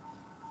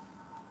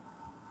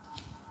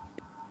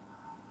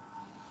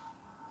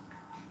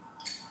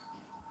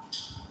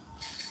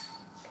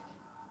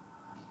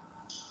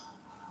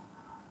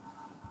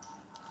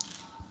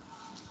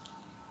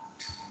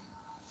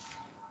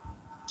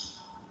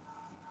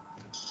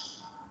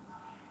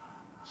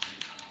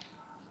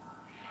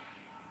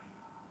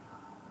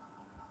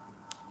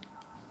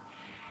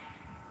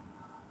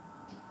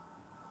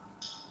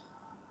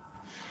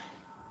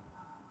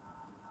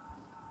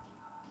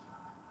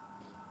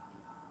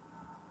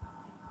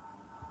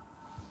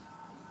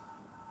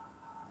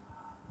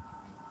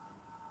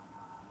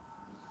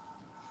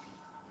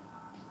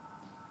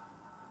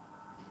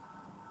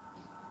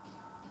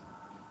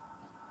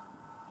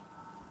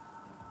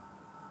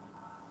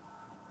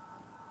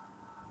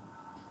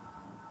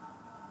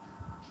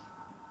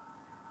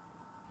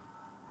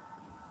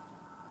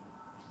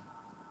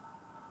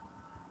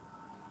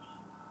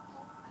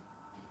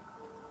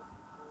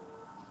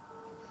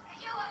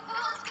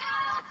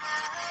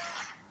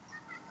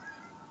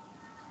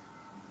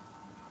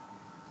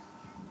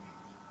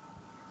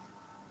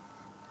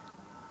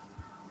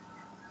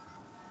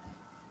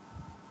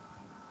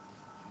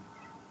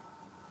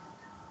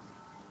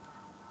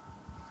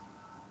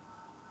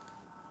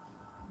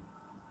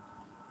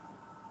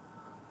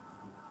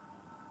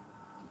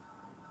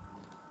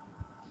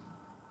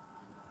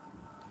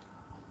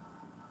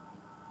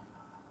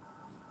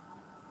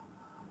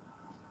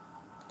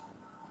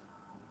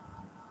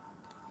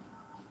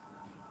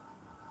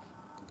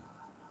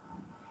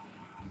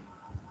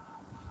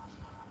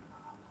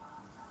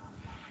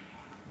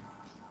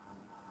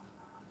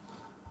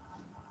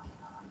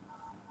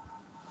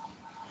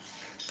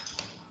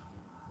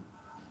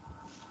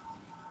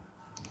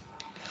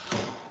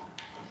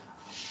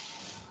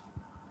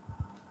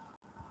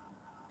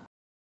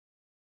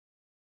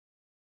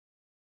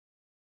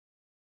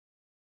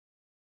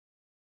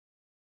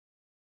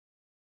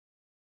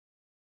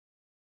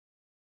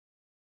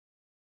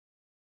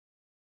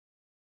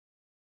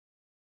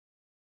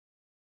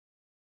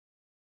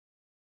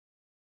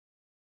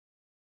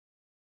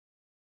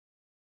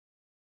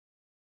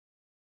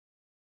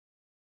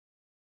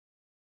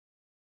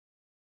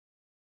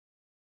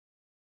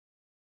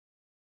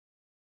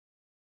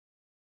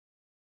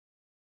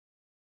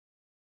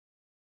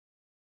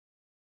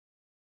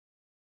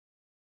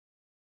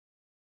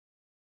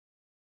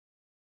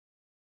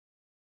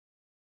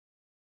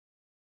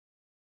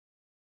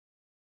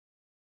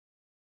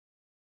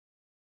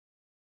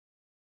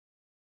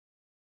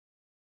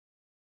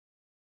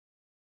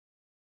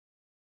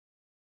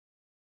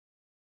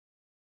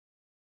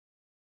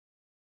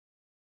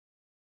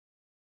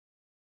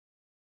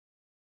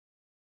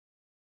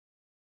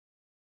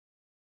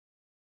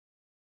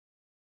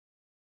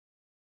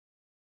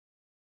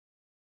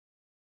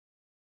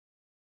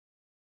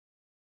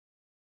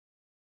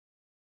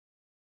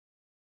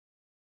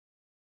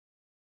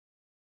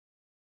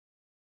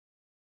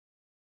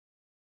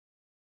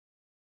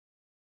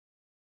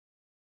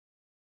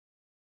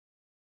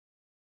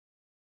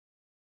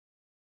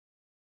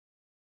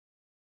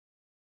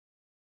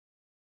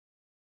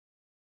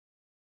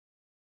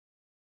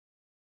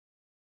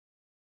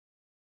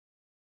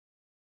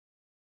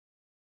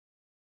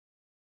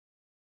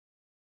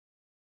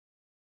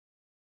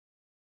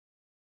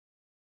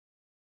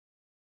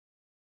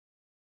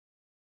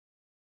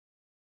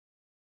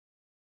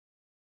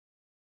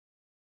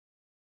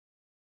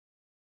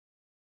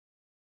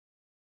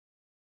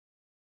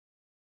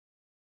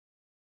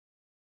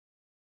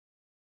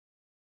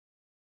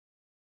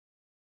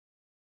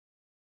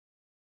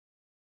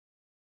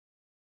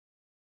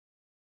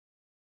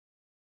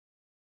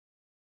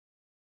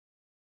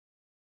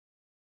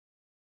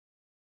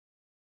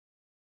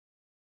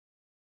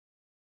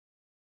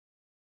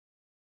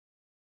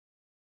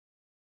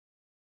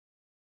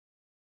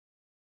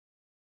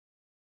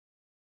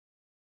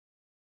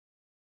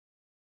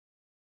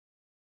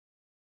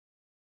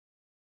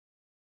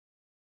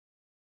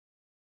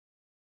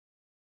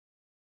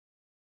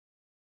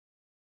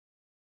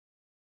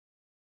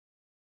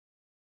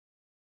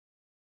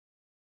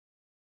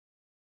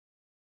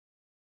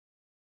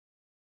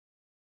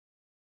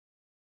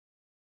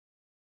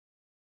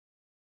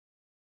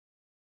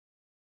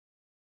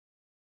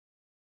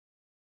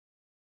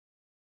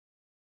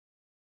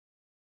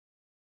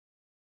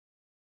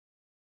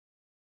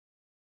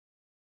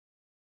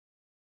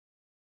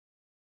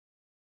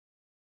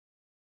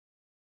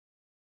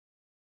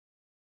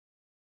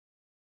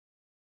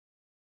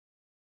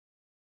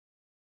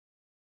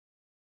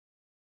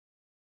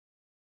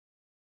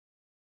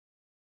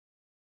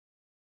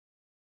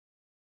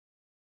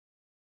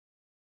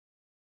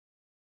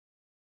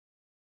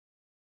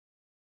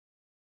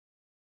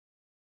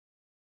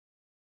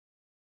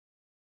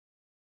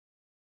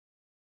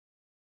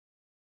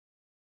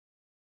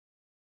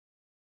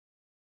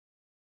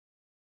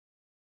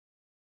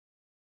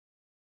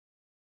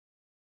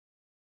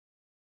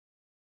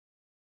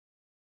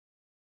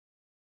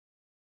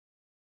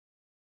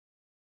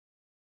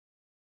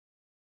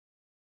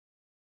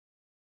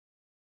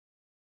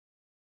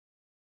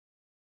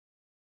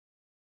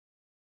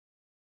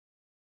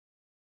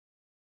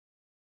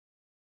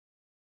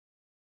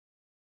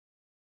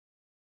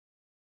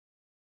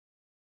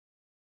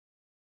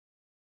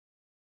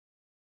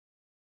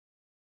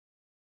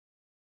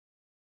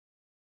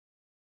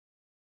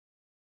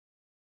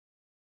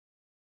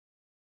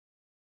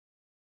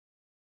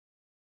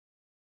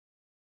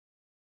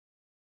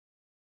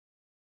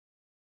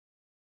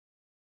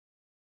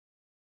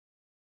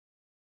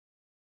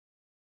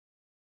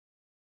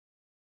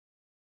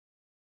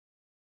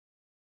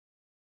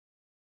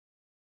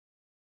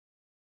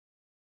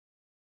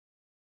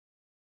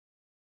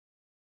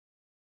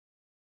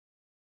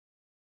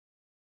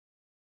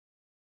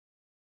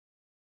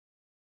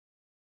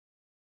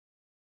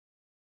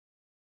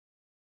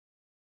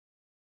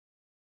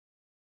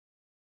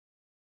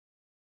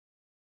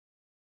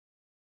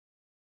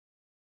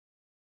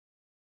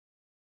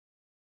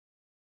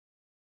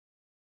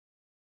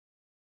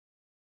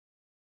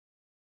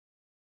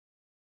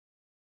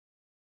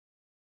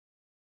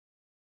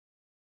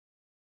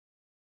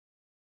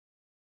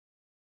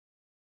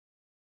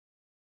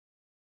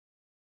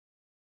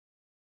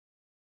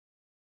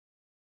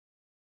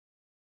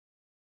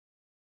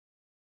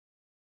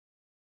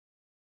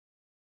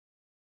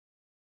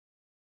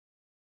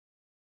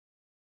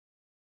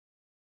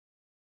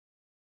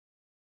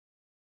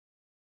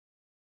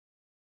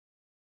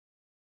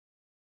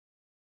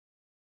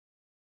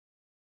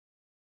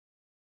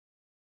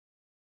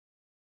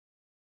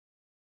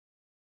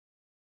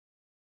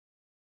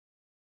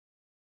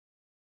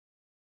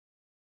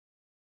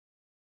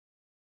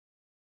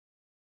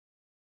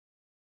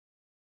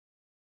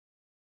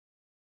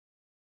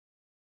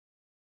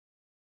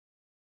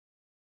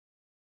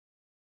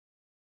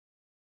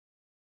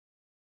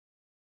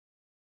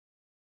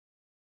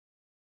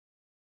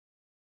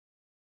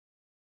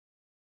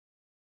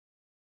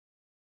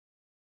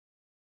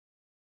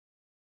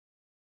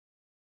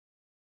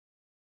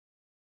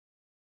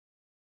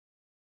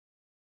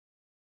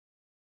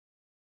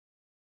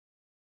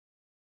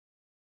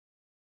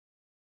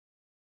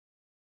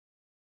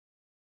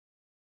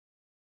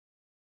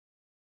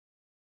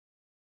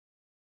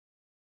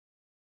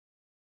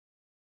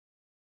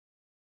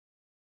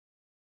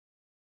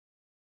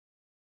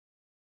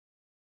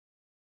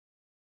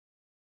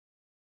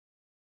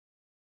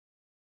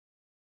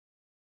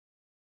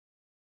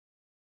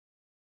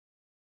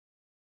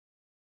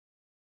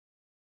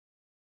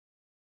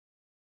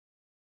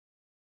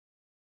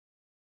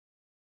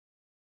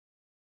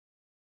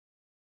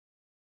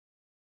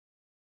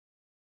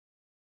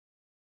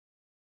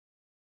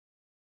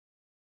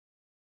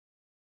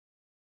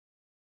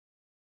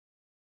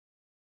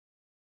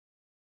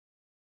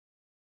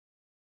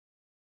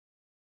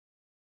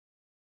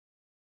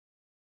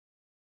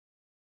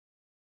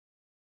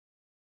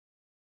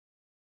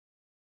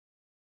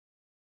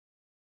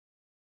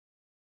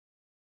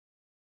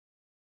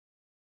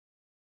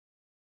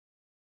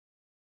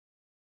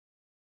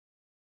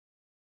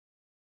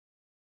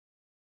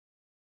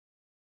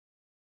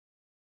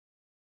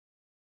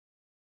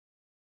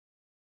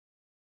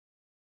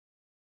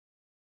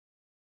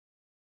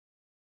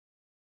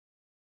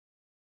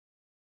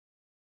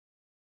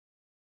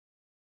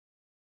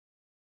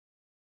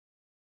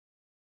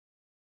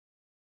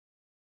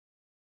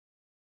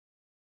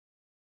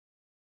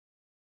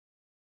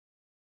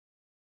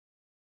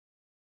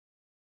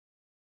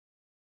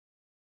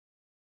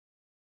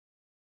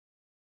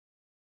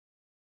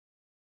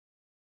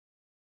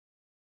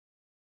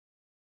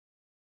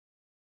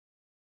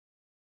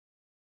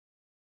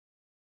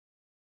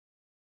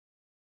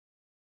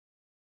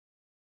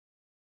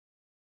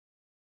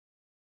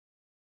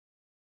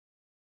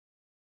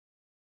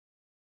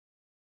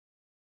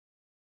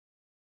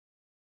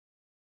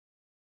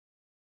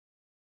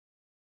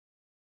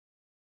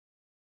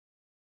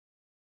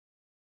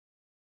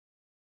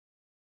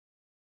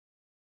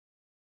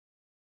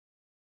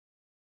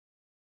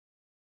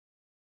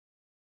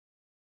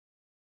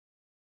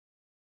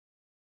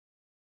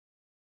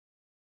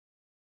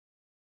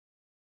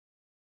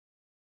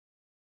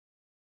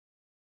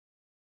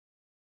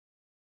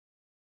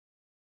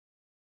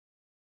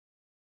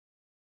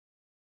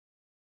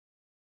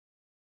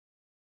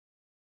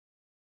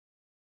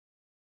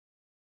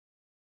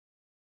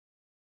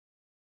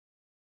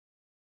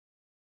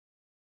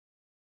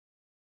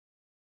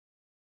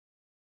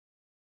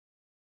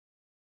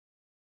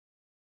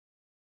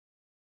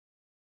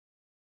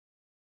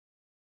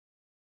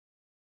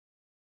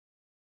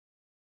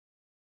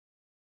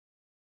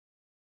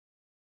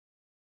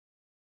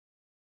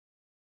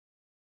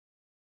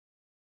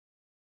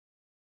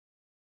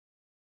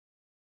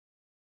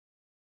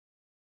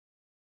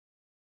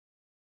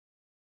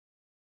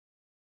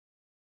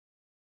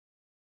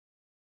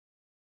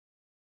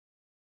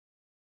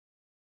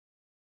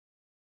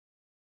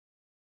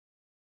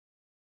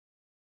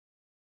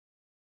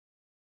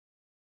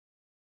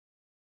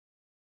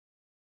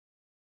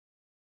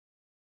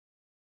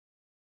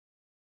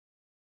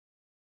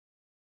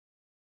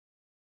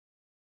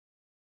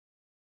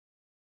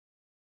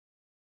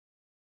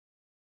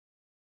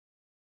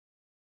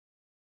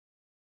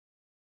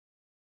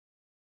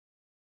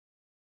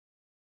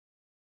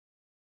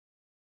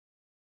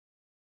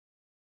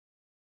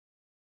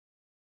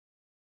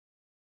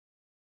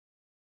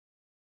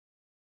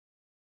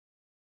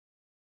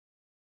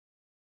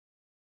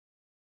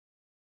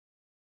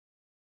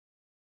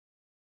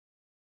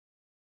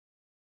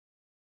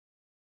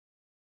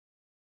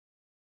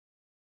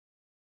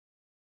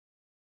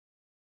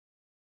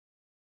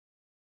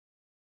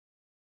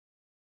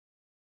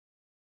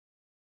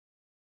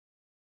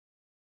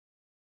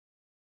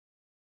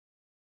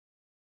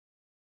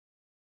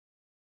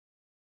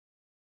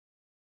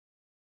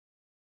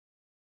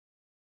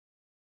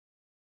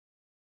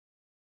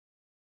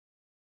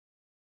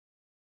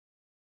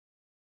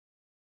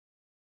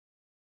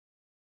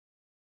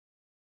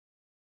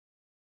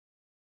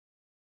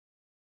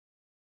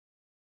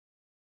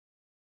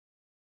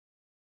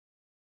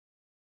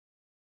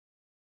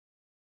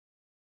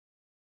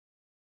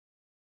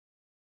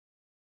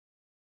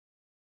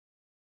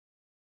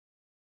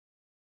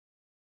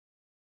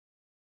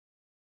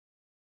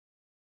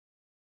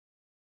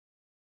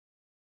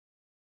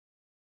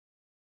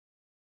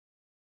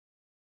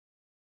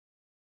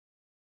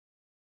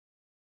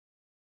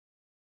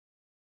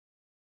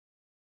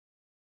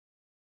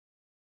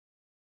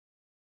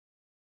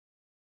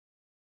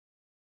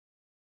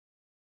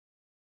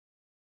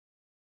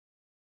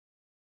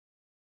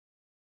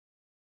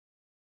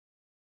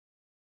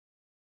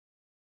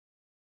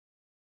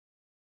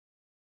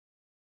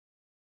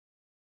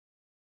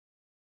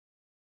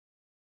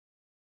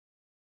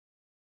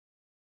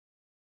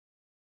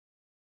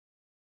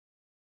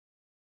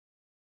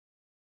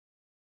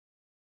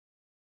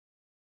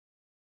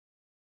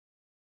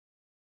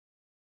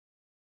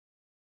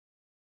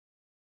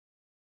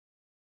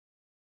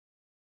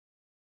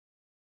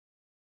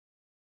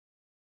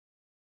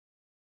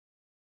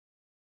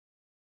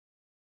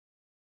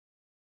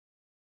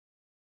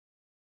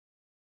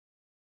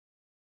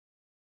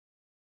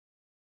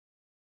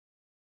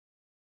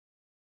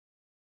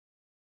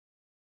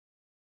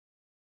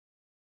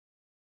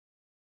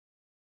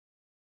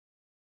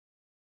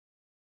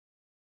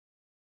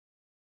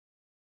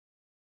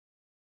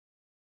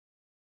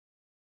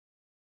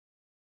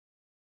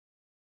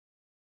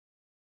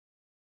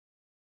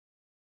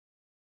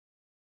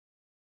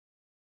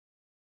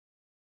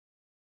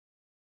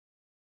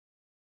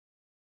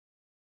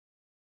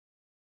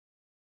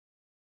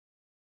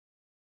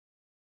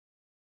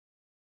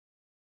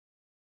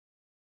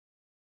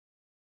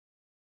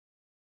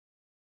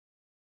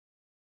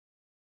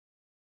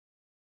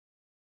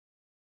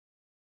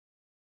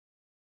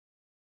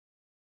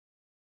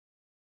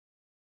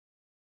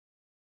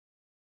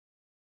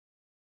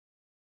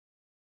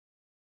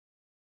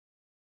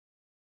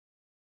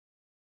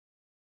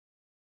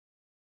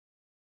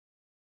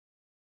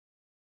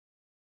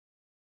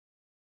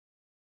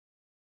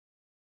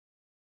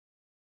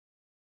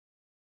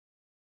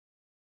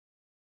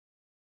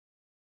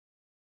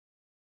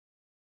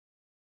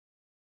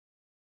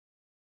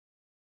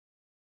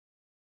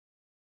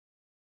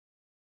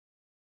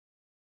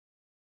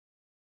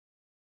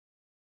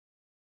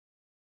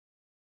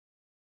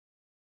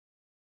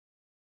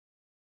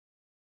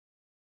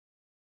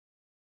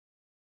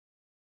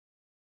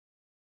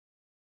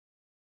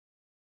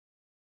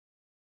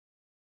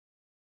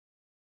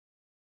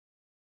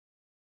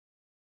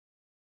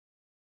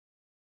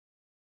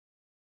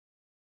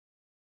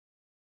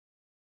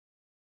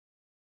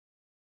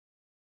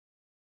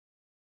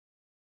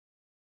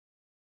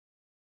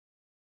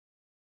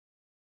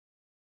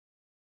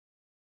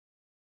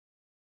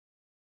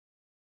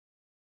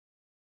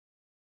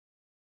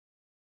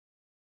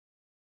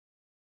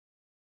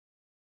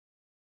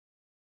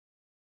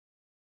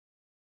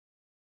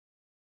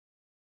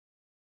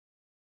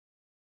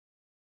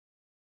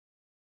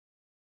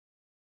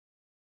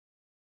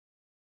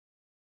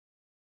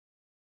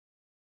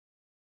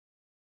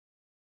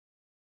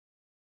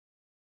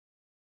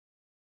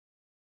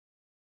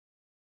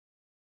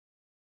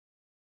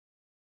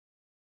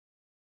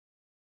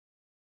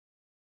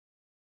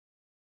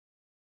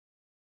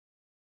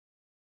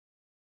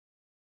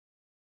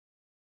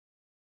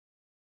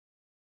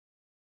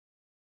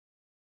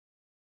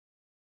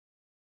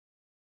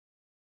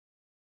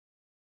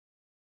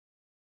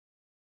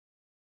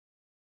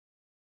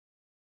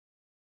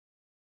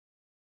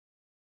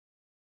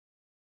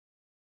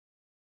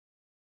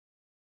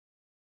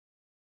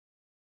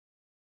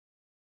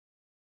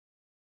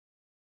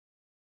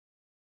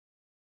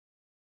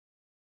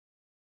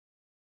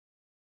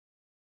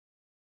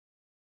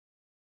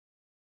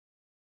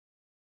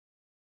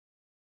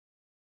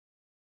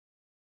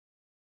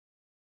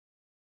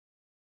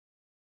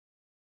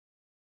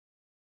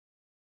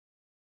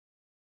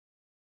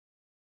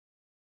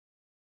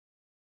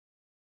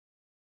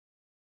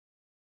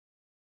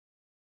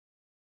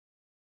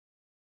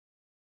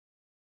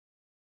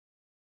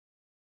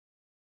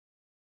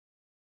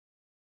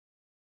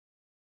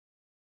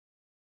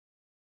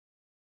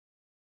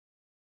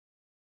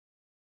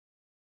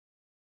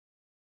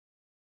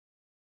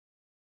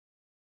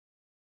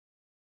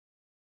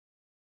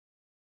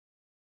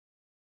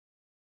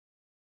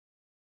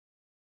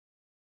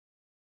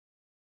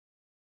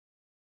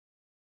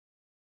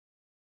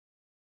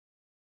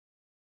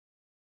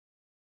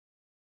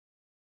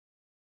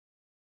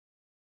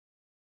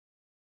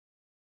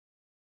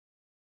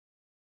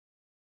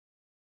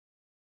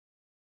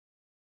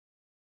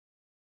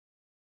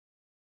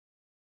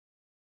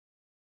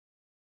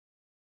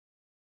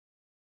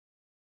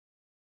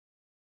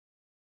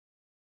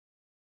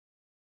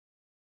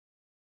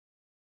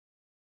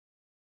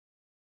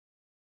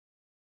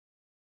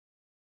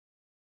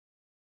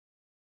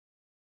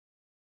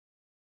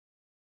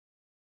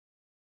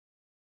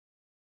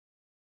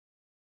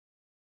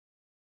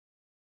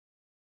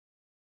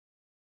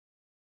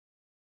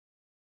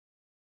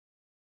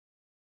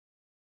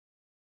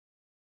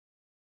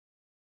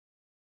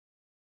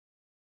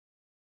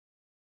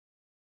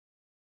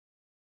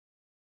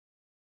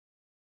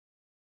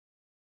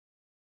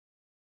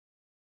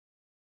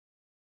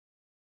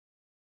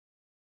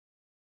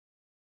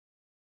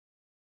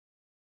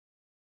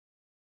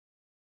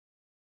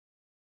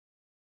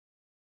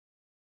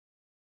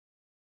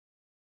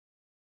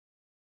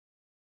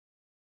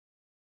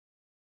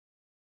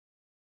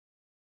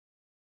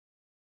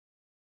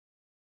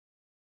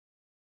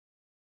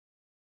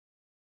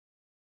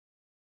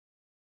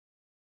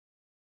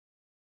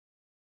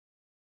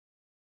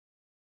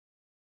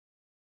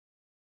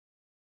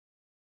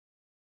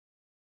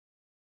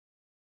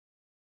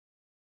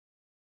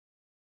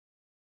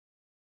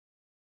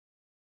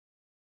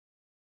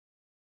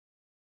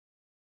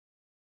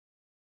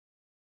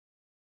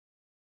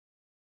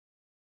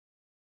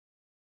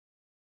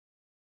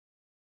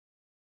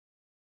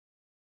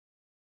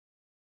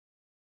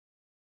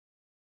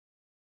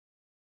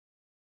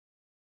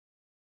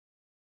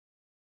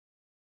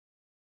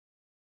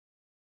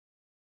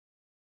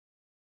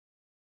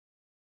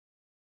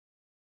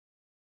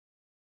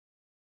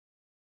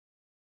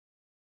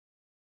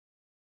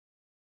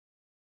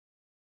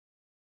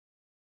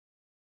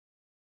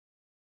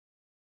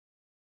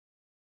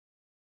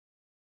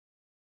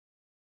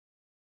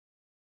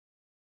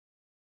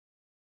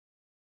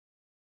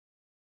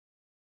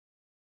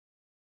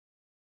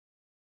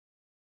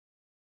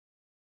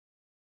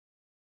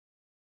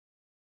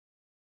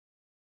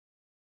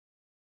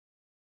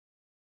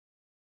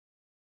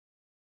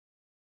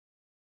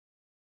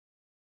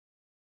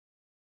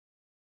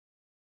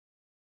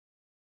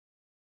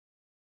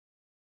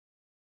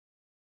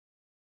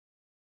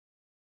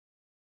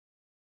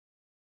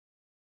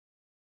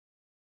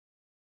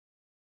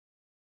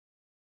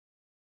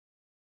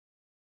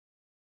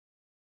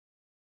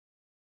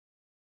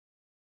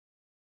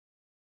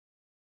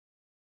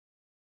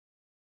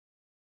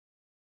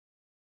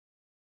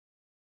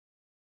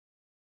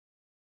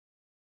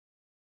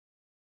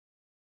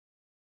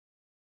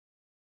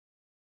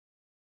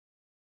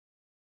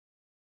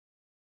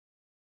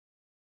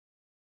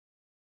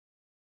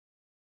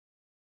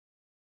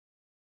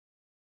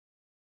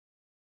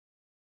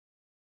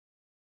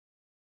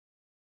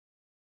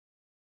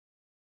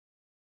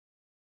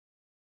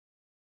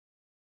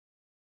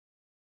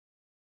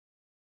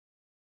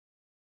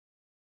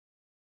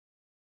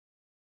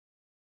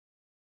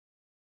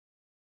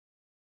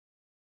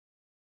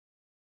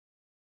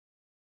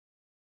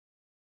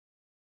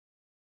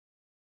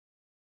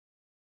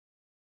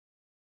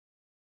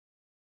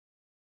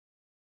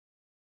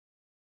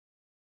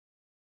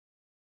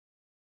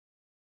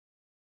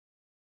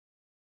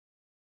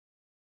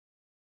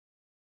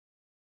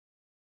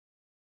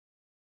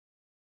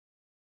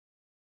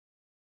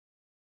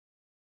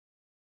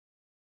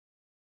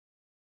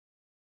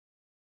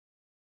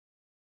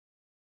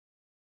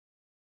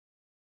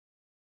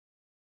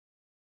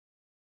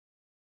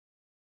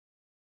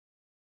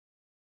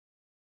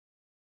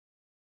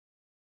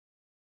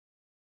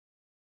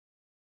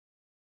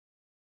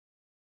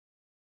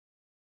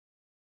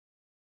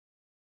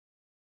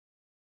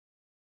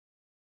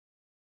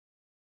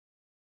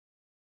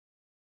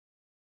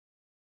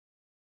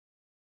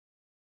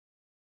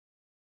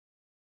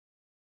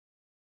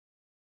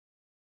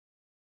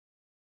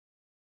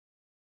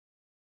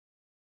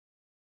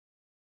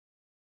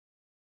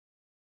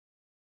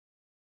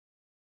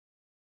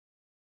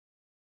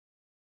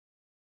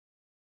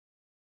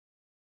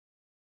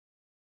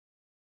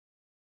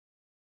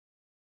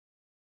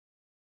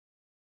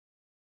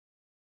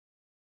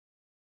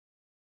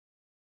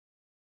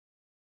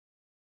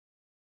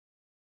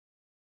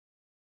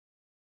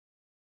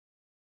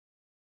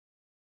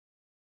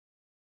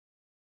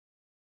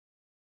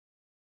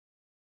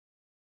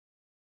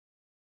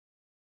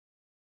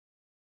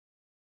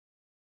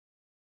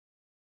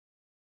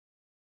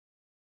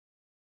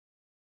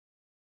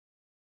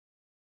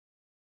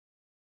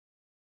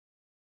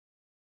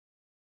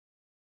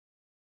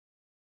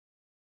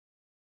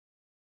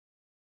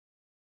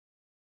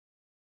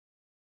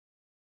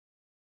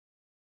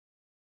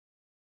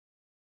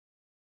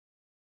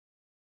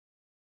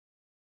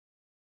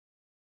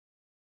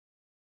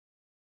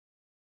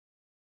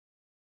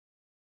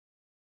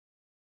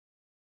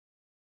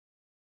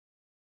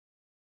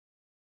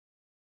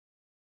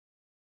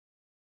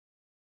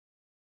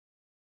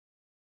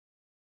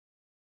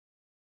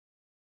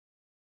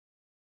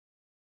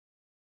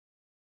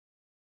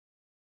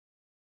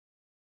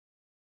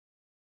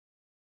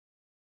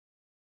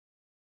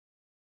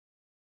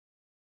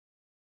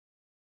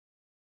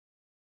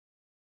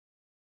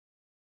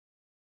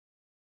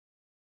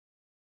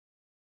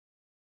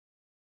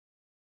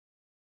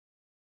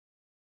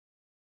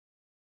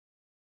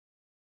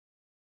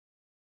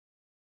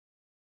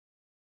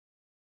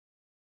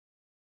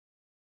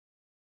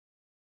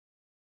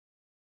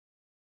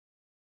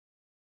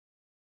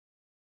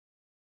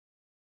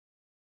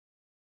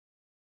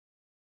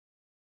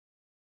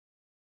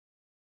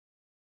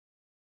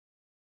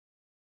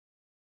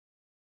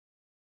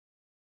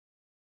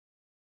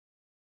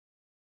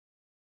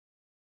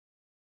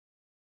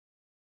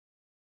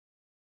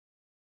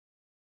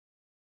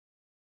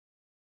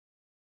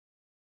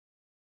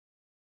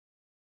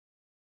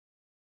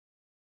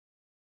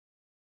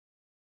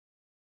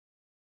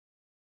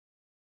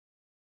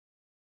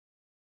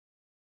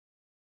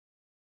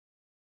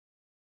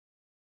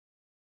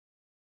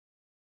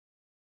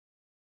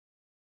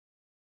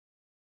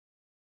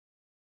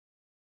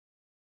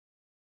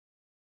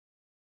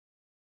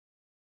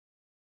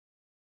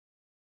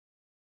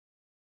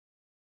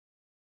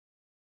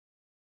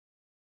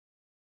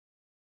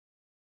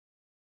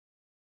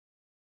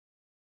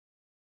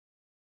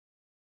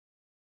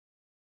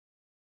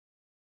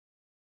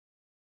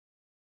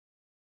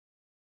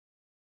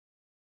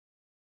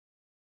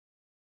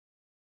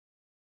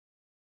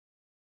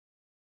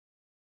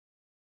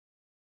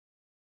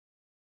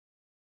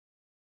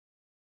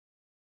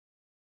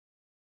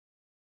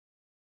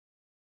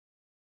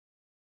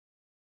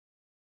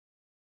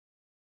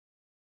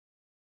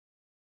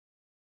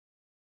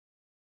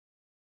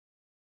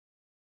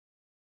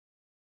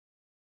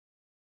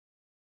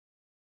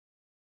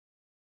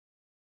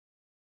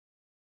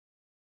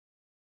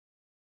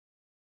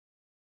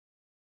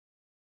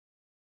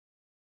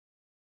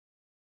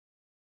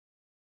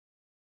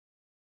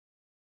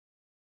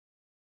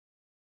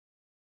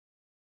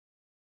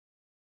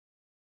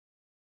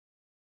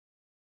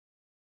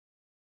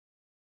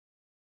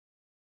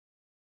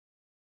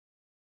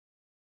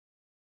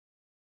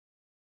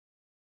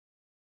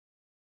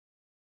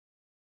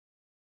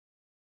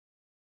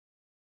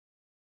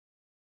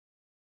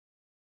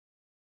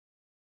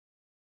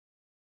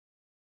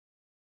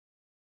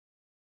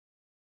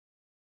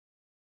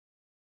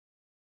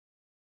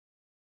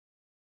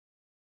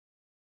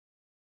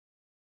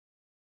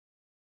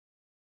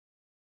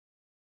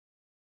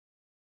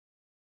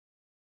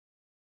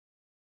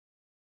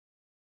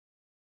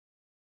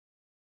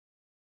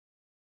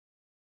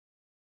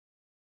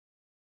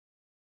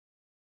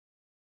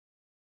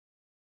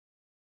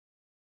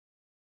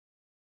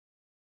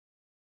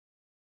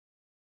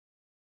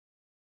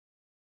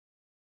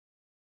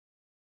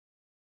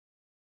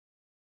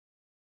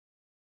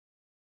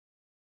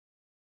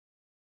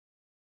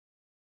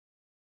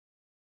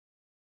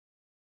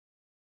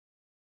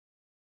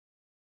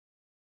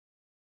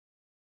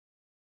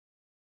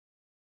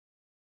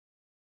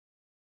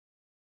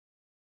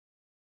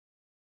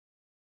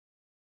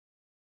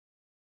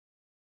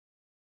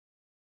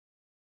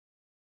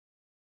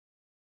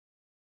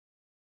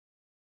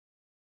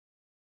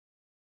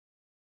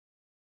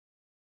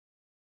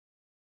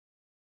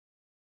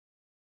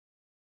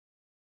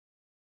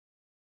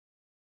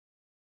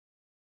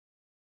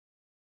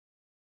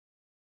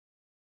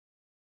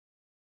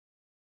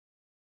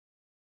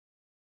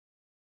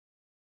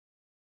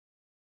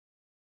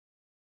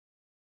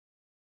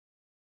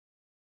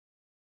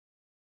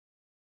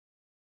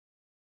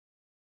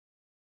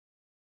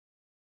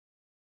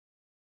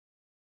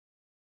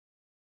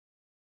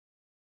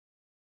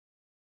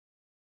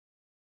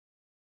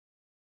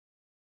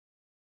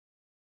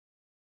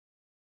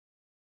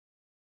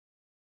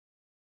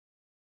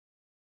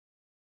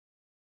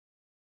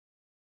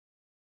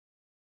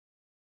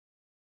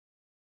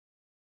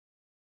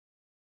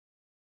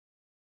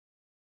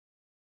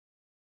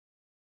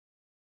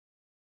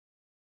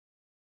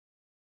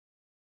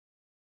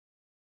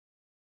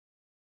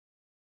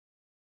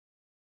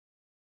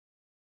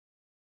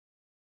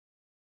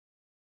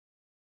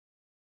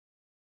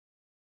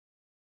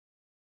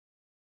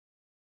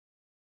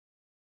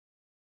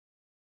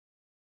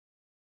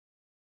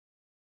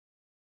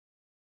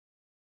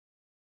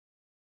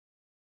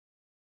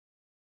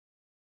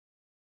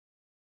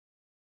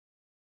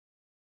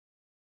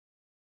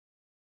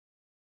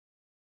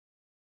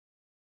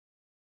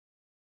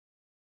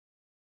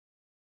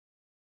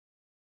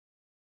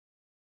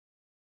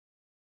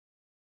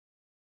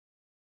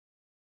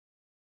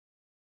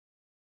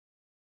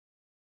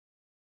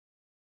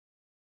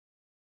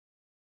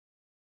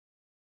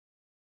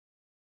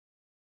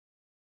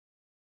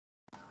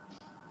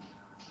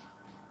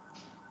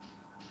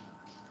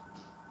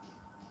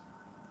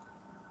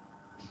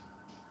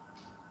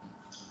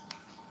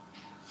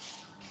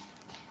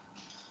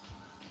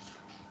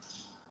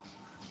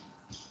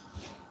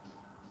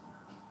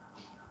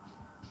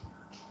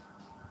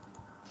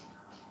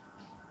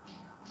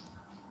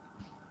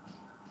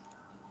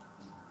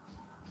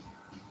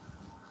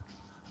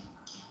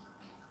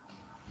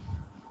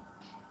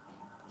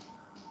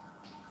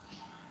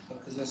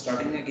 this is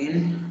starting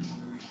again.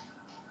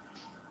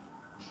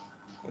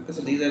 Okay,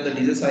 so these are the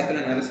diesel cycle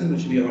analysis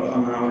which we are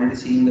already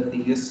seen in the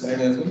previous slide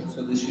as well.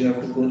 So this you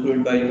have to go through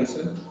it by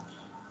yourself.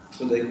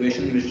 So the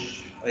equation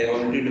which I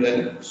already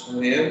developed. So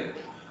here,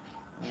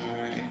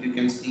 if you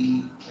can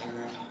see,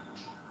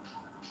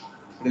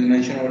 it is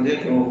mentioned over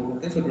there. So,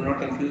 okay, so do not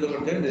confuse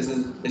over there. This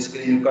is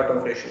basically your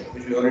cutoff ratio,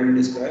 which we already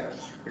described.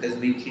 It is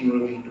V3 or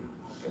V2.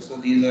 Okay, so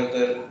these are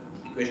the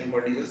equation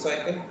for diesel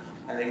cycle.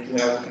 And if you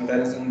have a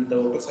comparison with the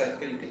Otto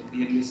cycle, you can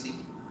clearly see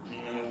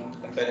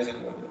comparison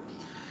over there.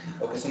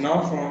 Okay, so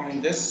now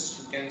from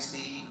this you can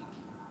see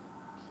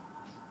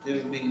there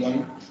will be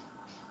one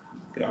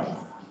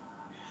graph.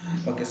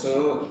 Okay,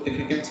 so if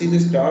you can see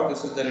this graph,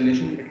 this is the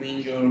relation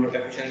between your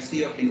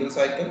efficiency of diesel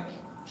cycle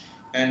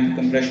and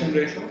compression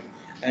ratio.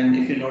 And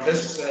if you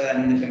notice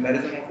in the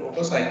comparison of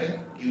Otto cycle,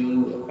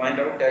 you find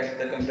out that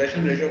the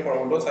compression ratio for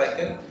Otto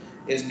cycle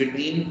is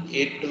between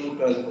 8 to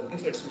 12. Okay,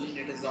 so it means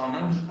it is on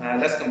a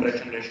less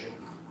compression ratio.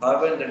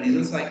 However, in the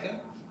diesel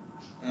cycle,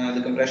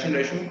 the compression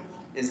ratio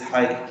is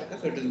high. Okay,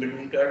 so it is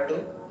between 12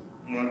 to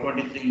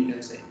 23, you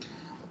can say.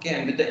 Okay,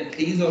 and with the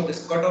increase of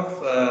this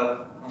cutoff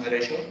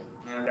ratio,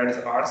 that is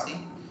RC,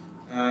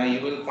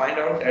 you will find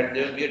out that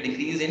there will be a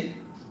decrease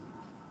in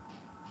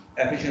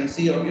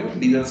efficiency of your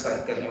diesel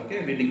cycle.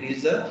 Okay, we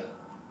decrease the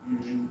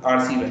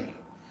RC value.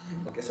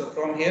 Okay, so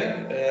from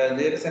here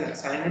there is an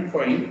assignment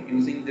for you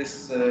using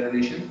this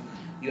relation.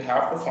 You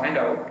have to find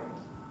out.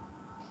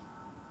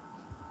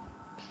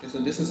 Okay,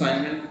 so this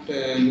assignment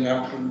you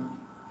have to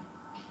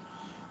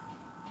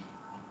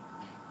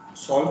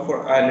solve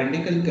for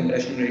identical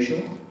compression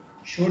ratio.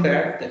 Show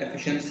that the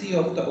efficiency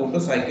of the Otto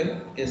cycle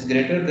is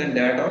greater than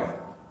that of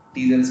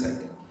diesel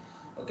cycle.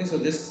 Okay, so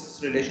this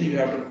relation you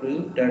have to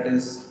prove, that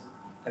is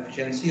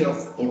efficiency of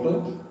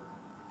Otto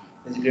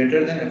is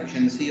greater than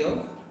efficiency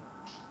of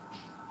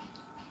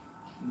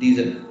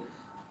diesel.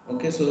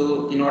 Okay,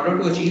 so in order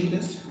to achieve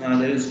this,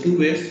 there is two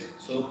ways.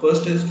 So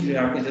first is you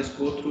have to just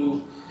go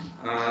through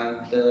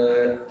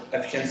the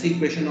efficiency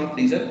equation of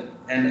diesel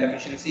and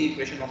efficiency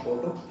equation of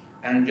Otto,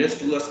 and just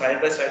do a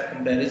side-by-side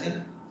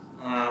comparison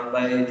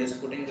by just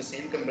putting the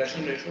same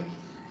compression ratio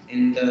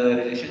in the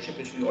relationship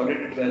which we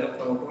already developed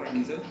for Otto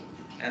and diesel,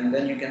 and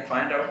then you can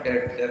find out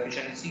that the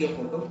efficiency of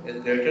Otto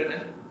is greater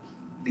than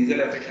diesel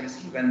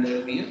efficiency when there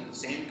will be a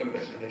same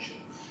compression ratio.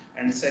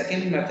 And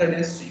second method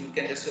is you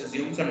can just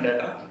assume some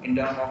data in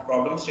terms of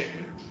problem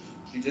statement.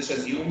 You just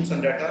assume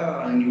some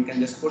data and you can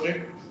just put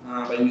it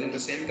by using the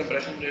same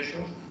compression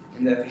ratio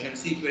in the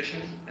efficiency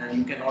equation, and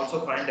you can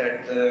also find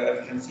that the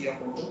efficiency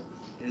of Otto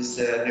is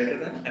greater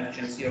than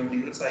efficiency of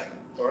diesel cycle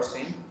for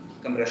same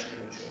compression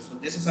ratio. So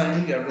this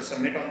assignment you have to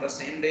submit on the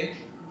same day.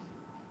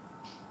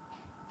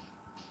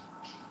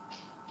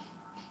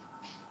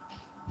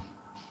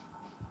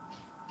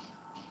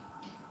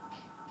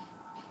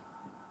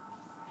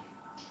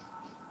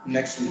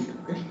 Next week.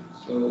 Okay,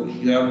 so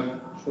you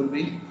have full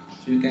week,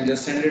 so you can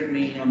just send it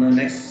me on the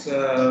next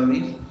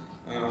week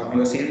on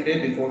the same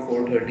day before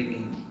 4:30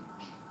 p.m.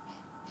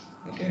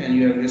 Okay, and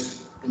you have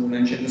just to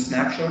mention the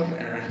snapshot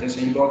and just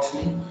inbox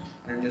me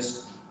and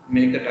just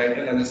make the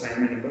title as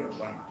assignment number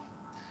 1.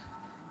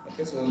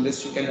 Okay, so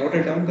this you can note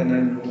it down, then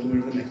I'll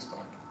move to the next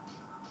part.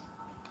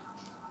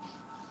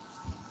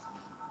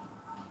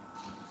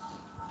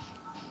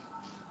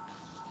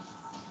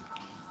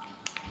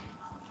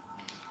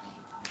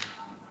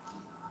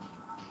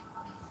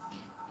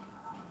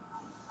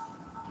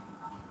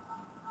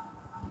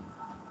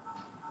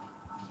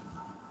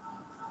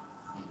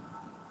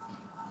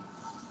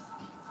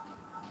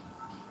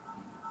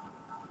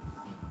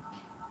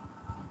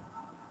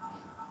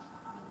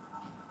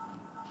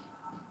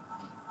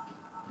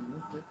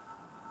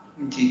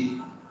 Sir ji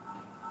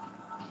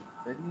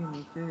sir ये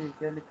नीचे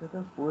क्या लिखा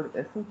था 4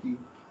 SOP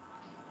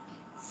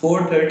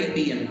 4:30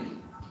 p.m.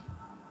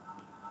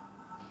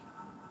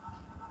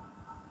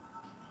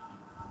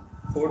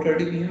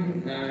 4:30 p.m.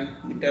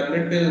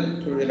 Tablet पे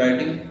थोड़ी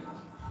writing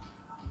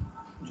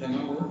जो है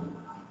ना वो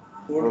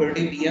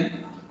 4:30 p.m.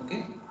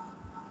 Okay.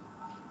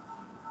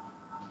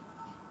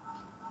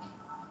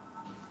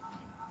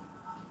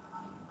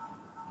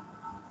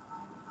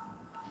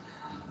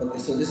 Okay,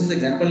 so this is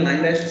example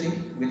 9-3,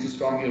 which is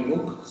from your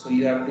book. So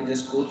you have to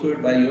just go through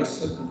it by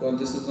yourself because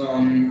this is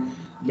on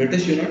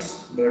British units,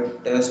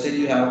 but still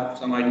you have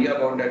some idea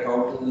about that how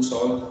to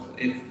solve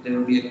if there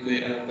will be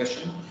a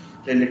question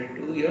related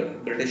to your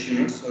British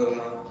units.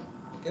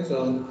 Okay,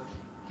 so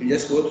you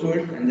just go through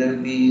it, and there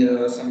will be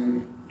some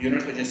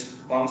units which is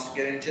pounds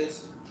square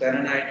inches,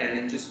 Fahrenheit, and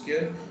inches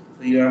square.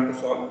 So you have to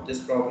solve this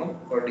problem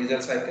for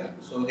diesel cycle.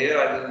 So here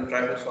I will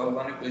try to solve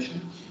one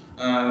equation,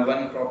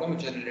 one problem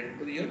which is related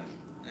to your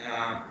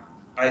uh,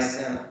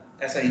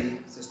 SI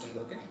systems.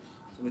 Okay,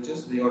 so which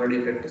is we already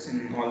practice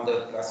in all the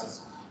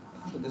classes.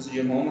 So this is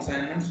your home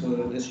assignment. So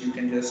this you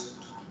can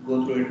just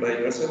go through it by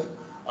yourself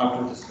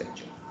after this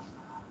lecture.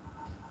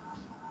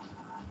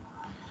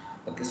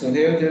 Okay, so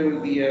here there will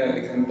be an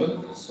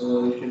example.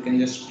 So if you can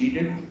just read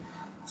it.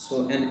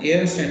 So an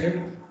air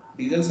standard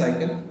diesel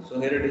cycle. So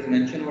here it is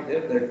mentioned over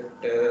there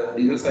that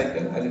diesel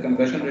cycle has a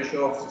compression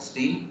ratio of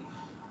 16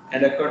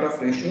 and a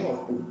cutoff ratio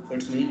of 2. So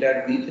it means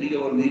that V3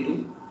 over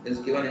V2 is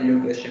given in your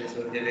question.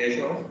 So the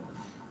ratio of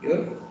your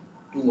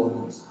two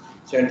volumes.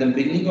 So at the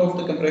beginning of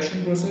the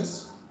compression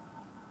process,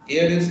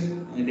 air is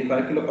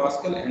 85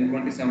 kilopascal and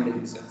 27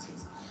 degrees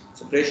Celsius.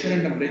 So pressure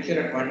and temperature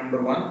at point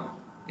number 1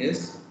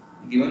 is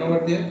given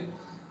over there.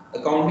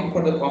 Accounting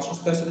for the constant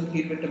specific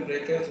heat with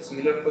temperature is a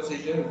similar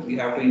procedure. We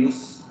have to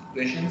use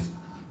equations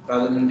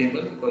rather than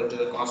table because it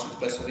is a constant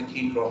specific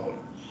heat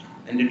problem.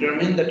 And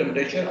determine the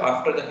temperature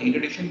after the heat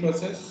addition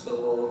process.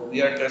 So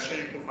we are interested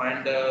in to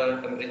find the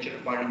temperature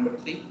at point number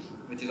 3,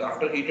 which is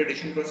after heat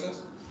addition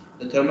process,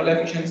 the thermal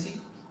efficiency,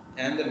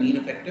 and the mean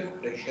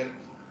effective pressure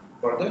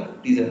for the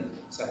diesel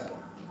cycle.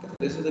 Okay, so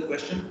this is the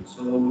question.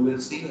 So we will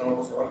see how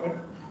to solve it.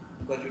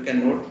 Because you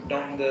can note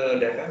down the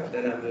data,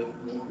 then I will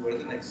move towards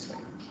the next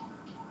slide.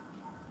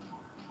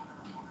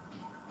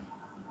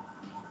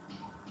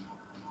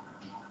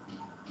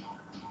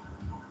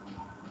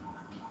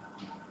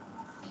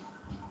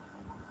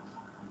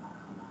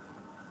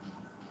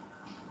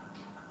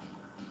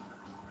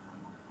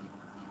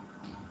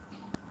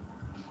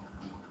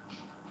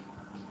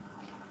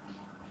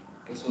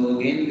 Okay, so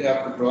again you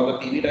have to draw the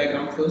PV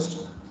diagram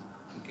first.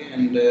 Okay,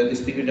 and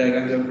this PV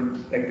diagram you have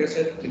to practice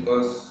it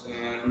because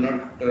do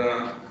not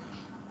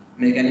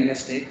make any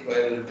mistake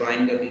while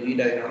drawing the PV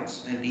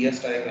diagrams and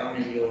DS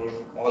diagram in your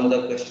all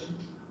the question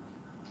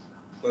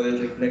because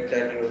it reflects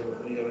that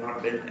you have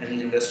not built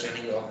any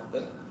understanding of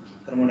the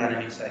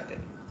thermodynamic cycle.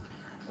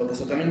 Okay,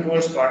 so coming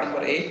towards part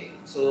number A.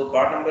 So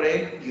part number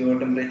A, your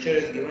temperature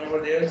is given over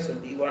there. So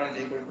T1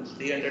 is equal to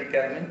 300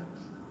 Kelvin,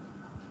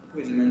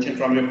 which is mentioned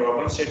from your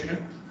problem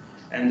statement.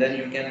 And then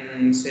you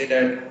can say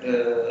that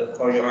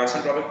for your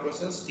isentropic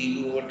process,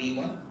 T2 over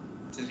T1,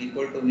 which is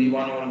equal to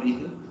V1 over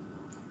V2,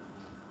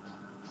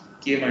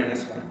 K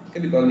minus 1. Okay,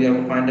 because we have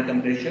to find the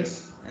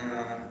temperatures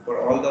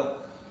for all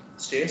the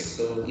states.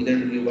 So either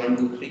to be 1,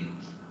 2, 3.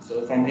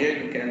 So from here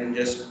you can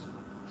just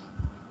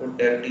put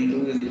that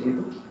T2 is equal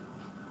to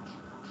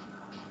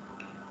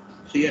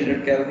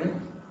 300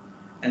 Kelvin,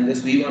 and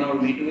this V1 over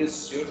V2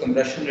 is your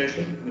compression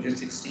ratio, which is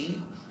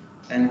 16,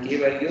 and K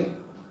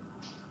value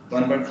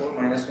 1.4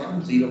 minus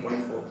 1,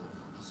 0.4.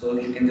 So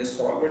you can just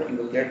solve it, you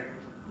will get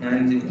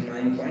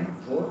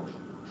 909.4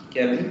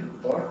 Kelvin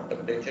for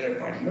temperature at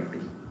point number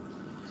 2.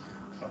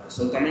 Okay,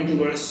 so coming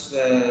towards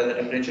the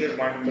temperature at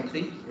point number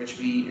 3, which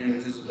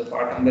is the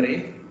part number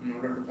A, in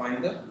order to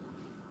find the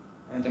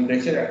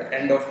temperature at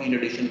end of heat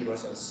addition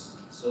process.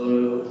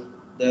 So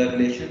the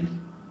relation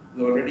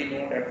we already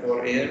know that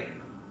for air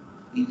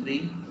P3 is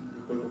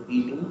equal to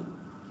P2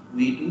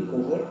 V2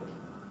 over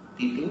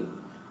T2.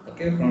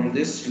 Okay, from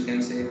this you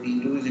can say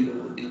P2 is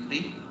equal to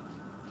T3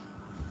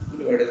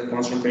 divided as a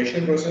constant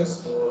pressure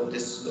process. So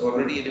this is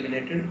already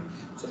eliminated.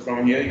 So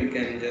from here you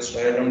can just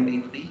write down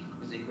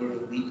T3 is equal to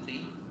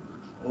V3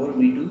 over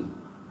V2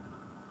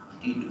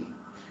 T2,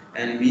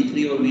 and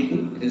V3 over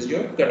V2 is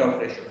your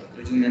cutoff ratio,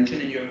 which is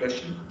mentioned in your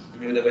question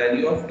with the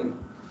value of 2.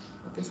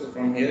 Okay, so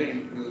from here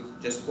you will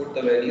just put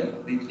the value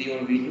of V3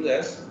 over V2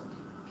 as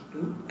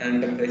 2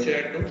 and temperature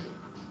at 2.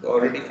 You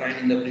already find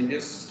in the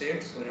previous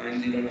state, so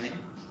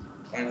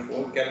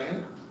 909.4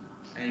 Kelvin,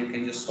 and you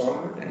can just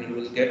solve it and you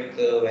will get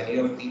the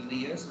value of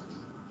T3 as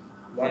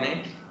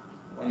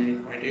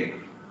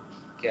 18.8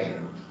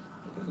 Kelvin.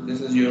 Okay, so this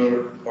is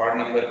your part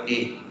number A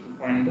to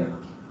find the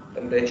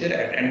temperature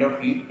at end of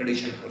heat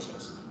addition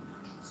process.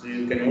 So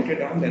you can note it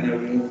down, then I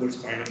will move towards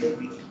part number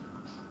B.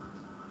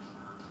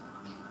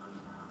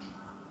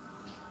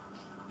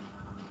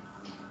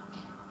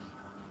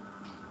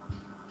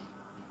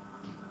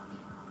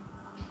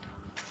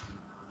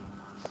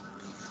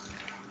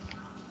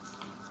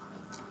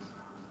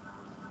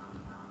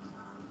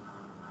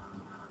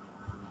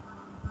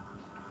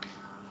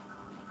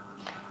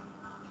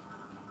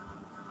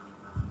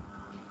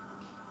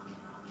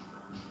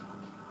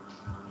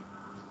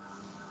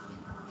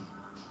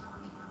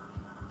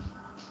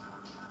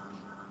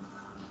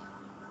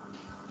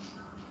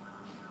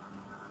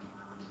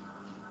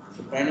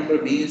 So point number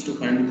B is to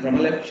find the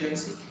thermal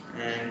efficiency,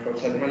 and for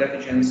thermal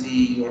efficiency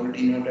you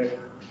already know that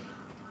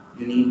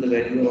you need the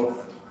value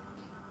of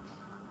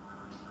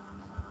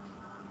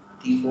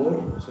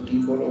T4, so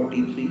T4 over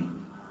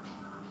T3,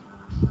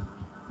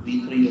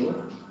 V3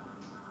 over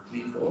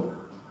V4,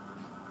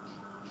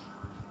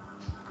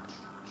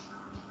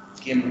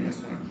 K minus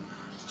 1.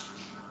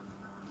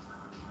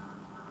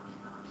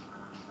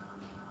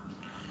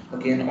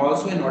 Okay, and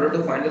also in order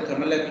to find the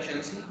thermal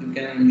efficiency, you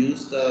can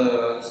use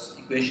the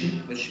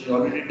equation which we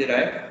already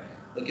derived.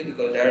 Okay,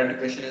 because that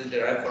equation is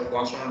derived for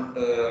constant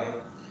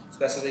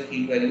specific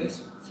heat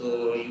values.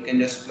 So you can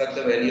just plug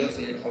the values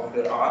of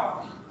your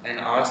R and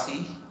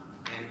RC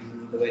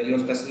and the value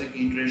of specific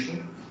heat ratio,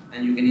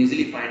 and you can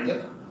easily find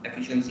the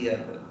efficiency as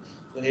well.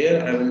 So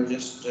here I will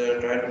just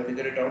try to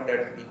figure it out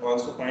that we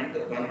also find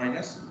the 1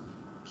 minus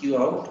Q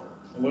out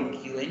over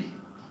Q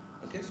in.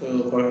 Okay,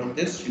 so for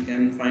this you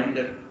can find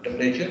the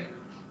temperature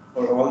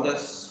for all the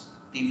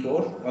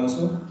T4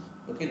 also,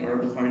 okay, in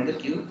order to find the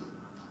Q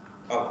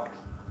out.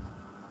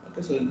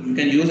 Okay, so you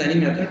can use any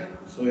method,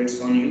 so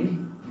it's on you.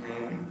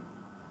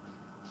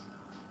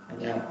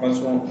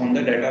 also on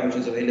the data which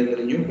is available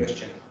in your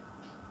question.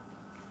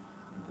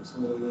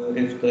 So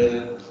if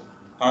the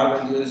R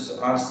value is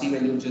RC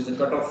value, which is the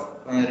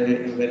cutoff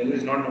value,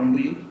 is not known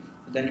to you,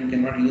 then you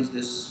cannot use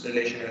this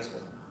relation as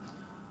well.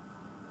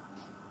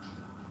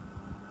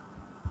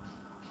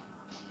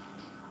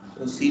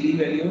 So CV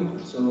value,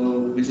 so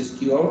which is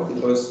Q out,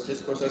 because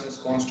this process is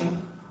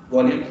constant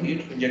volume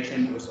heat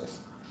rejection process.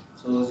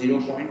 So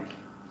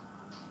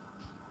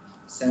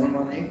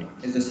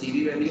 0.718 is the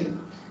CV value.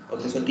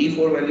 Okay, so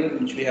T4 value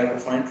which we have to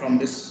find from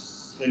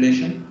this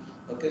relation.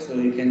 Okay, so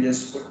you can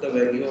just put the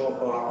value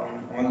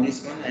on all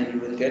these one and you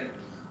will get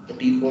the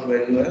T4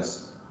 value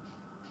as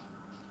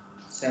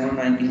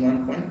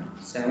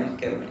 791.7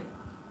 Kelvin.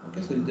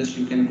 Okay, so this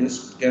you can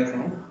just get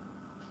from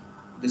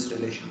this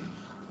relation.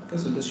 Okay,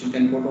 so this you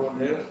can put over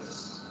there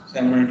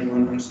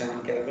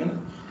 791.7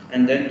 Kelvin,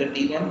 and then the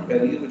T1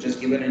 value which is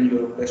given in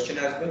your question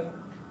as well.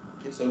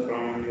 Okay, so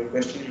from your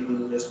question you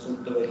will just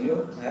put the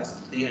value as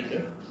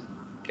 300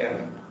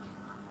 Kelvin,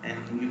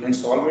 and you can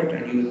solve it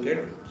and you will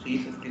get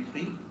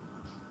 353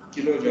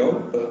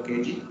 kilojoule per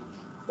kg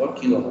for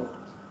Q out.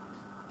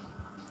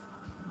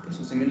 Okay,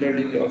 so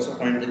similarly we also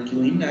find the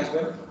Q in as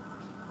well.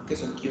 Okay,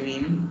 so Q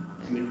in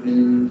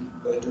between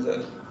it is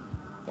a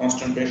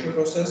constant pressure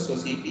process, so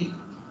Cp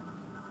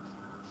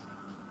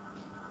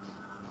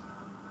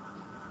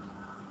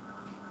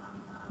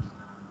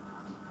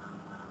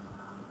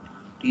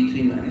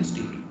T3 minus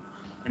T2,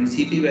 and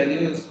Cp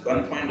value is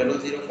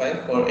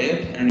 1.005 for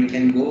air, and you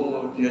can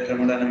go to your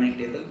thermodynamic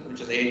table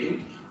which is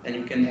A2, and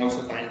you can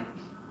also find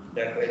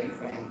that value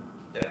from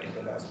that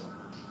table as well.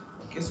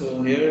 Okay,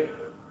 so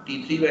here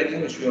T3 value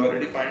which we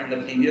already find in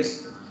the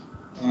previous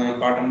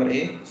part number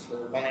A,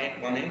 so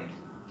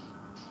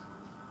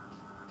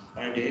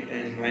 1818.8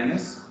 and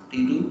minus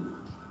T2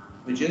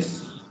 which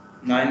is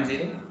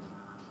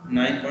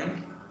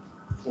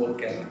 909.4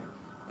 Kelvin.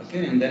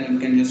 Okay, and then you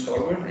can just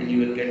solve it and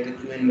you will get the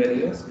Qn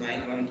value as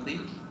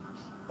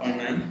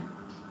 913.9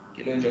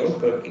 kilojoule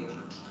per kg.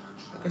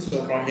 Okay,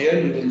 so from here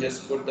you will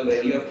just put the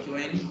value of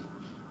Qn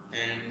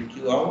and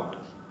Q out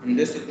in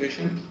this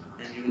equation,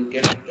 and you will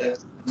get the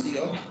efficiency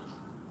of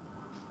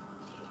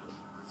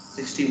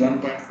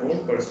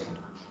 61.4%.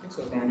 Okay,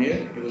 so from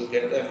here you will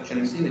get the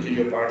efficiency which is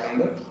your part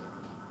number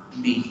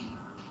B.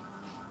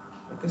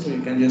 Okay, so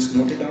you can just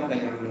note it down,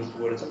 then I will move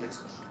towards the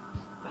next one.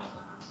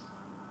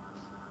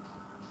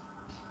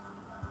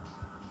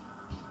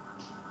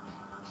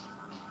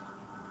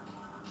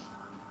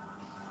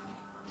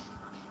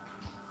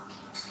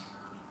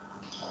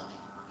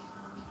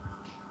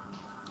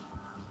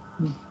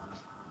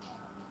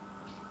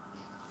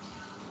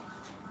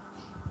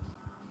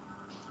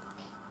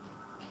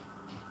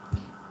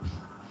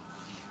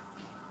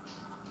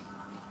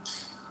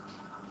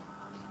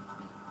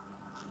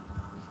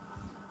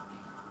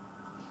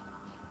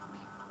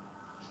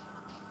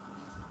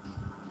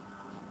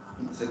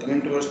 So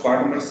coming towards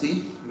part number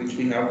C, which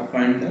we have to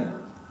find the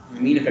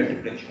mean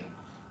effective pressure.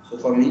 So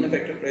for mean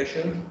effective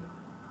pressure,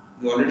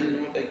 we already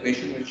know the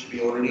equation which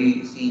we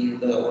already seen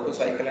the auto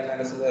cycle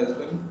analysis as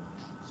well.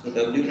 So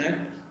W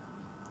net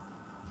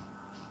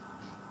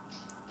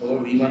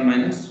over V1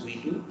 minus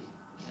V2,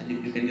 and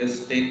if you can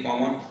just take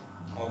common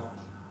of,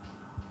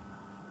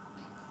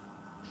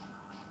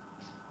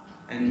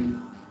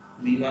 and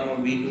V1 or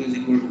V2 is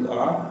equal to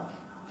R,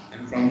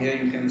 and from here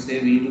you can say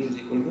V2 is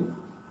equal to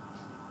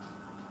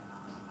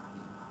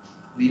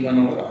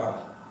V1 over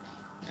R,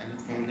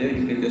 and from there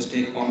you can just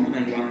take common,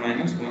 and 1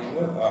 minus 1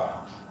 over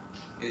R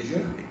is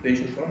your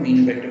equation for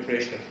mean effective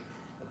pressure.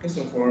 Okay,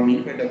 so for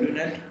mean by W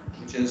net,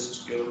 which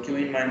is your Q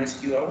in minus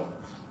Q out,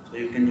 so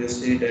you can just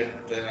say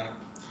that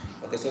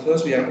okay, so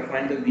first we have to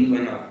find the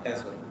V1 out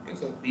as well. Okay,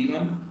 so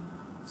V1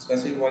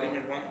 specific volume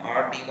at 1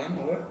 R T1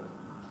 over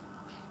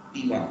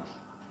P1.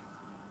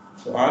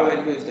 So R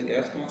value is the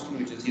gas constant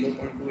which is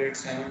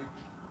 0.287.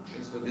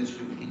 Okay, so this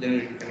either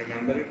you can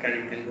remember it and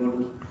you can go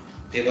to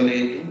table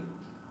A2.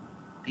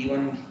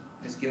 T1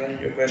 is given in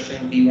your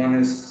question, T1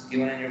 is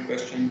given in your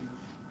question,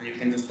 and you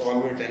can just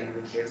solve it and you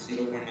will get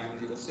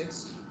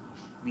 0.906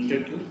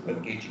 meter cube per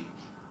kg.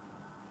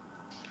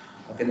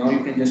 Okay, now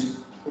you can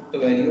just put the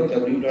value.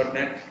 W dot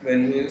net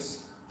value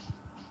is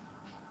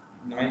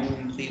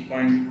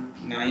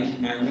 913.9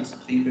 minus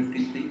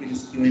 353, which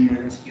is Q in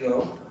minus Q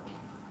out.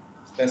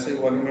 Specific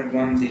volume at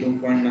 1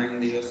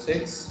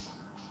 0.906.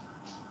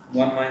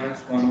 1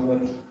 minus 1 over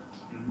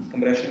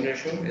compression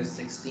ratio is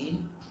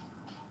 16.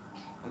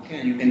 Okay,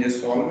 and you can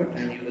just solve it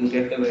and you will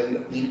get the value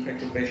of mean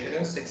effective pressure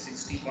as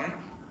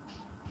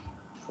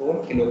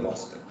 660.4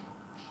 kilopascal.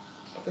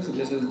 Okay, so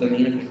this is the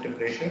mean effective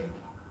pressure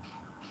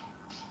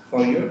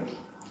for your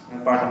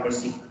part number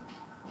C.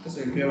 Okay, so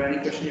if you have any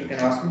question you can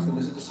ask me. So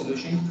this is the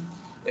solution.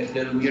 If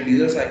there will be a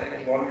diesel cycle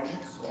involved in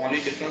it, so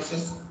only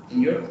differences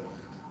in your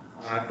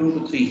 2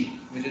 to 3,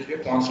 which is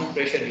your constant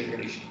pressure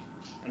degradation.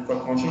 And for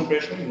constant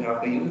pressure you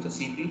have to use the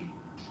Cp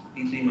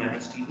T3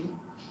 minus T2,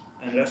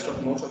 and rest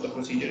of most of the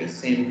procedure is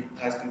same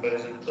as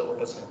comparison to the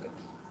Otto cycle.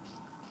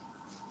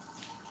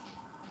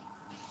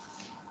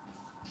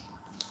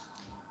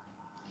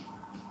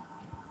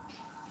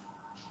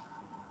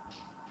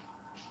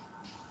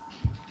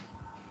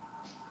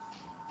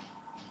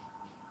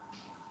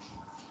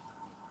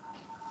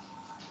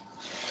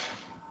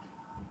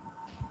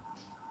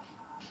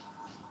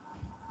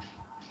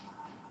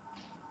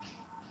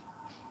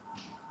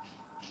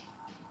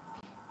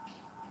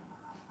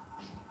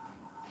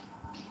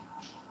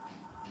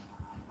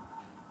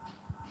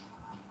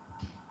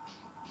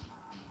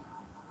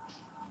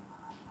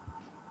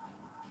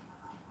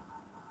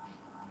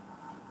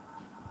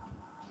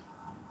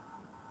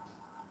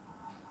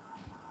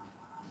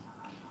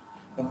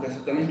 Okay, so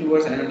coming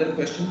towards another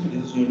question,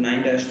 this is your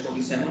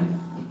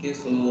 9-47. Okay,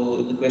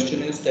 so the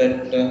question is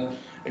that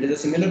it is a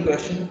similar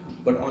question,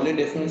 but only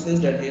difference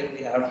is that here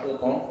we have to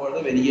account for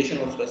the variation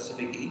of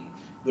specific heat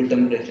with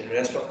temperature.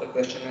 Rest of the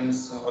question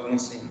is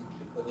almost same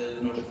because there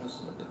is no difference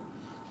with it.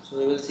 So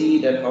we will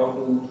see that how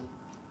to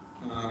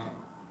uh,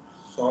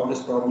 solve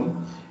this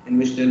problem in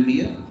which there will be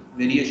a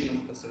variation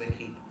of specific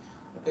heat.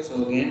 Okay,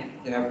 so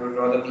again you have to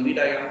draw the PV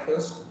diagram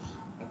first.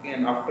 Okay,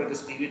 and after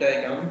this PV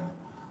diagram,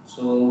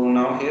 so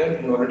now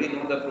here you already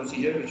know the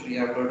procedure which we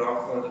have to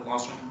adopt for the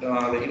constant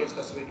variable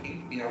specific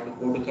heat. We have to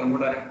go to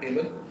thermodynamic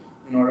table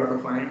in order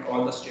to find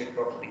all the state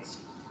properties.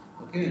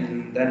 Okay,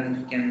 and then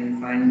we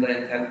can find the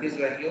enthalpies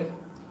value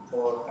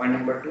for point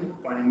number 2,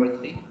 point number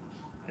 3,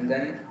 and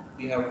then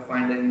we have to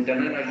find the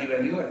internal energy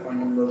value at point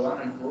number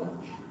 1 and 4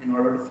 in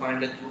order to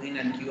find the Q in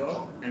and Q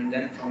out, and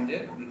then from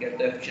there we get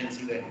the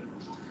efficiency value.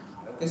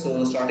 Okay,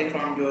 so starting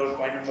from your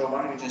point number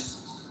 1, which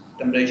is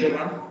temperature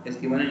 1, is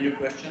given in your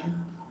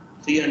question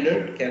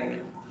 300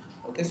 Kelvin.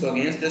 Okay, so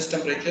against this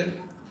temperature,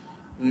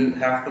 you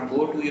have to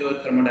go to your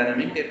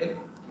thermodynamic table.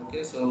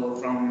 Okay, so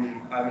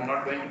from I am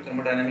not going to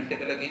thermodynamic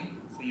table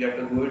again, so you have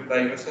to do it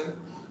by yourself.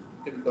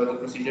 Okay, because the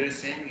procedure is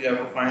same. You have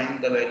to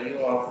find the value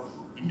of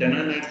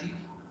internal energy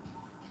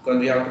because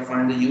we have to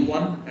find the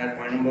U1 at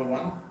point number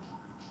 1.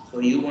 So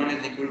U1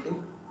 is equal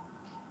to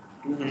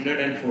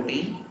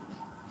 214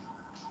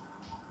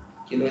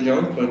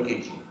 kilojoule per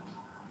kg.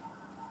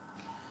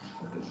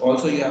 Okay.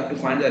 Also, you have to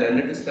find the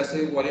relative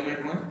specific volume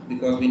at 1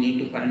 because we need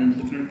to find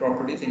different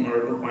properties in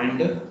order to find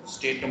the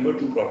state number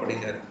 2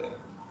 properties as well.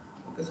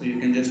 Okay, so you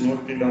can just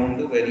note it down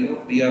the value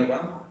of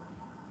VR1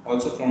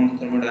 also from the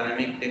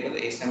thermodynamic table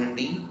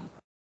A17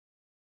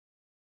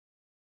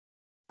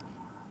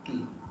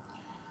 2.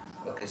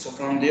 Okay, so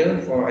from there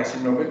for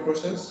isotropic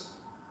process,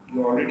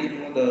 you already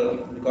know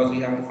the because we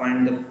have to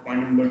find the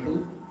point number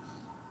 2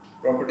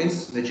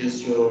 properties, which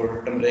is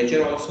your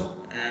temperature also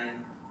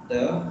and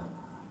the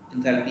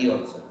enthalpy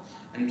also.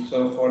 And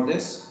so for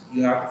this,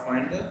 you have to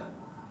find the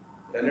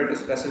relative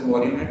specific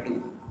volume at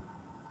 2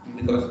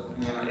 because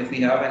if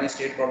we have any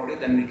state property,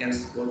 then we can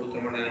go to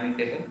thermodynamic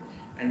table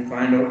and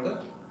find out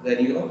the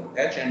value of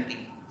H and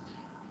T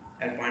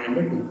at point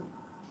number 2.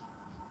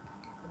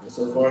 Okay,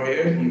 so for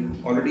here, you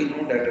already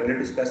know that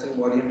relative specific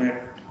volume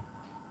at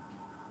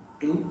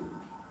 2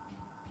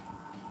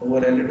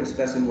 over relative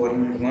specific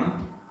volume at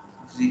 1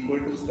 is equal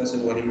to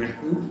specific volume at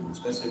 2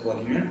 specific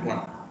volume at 1.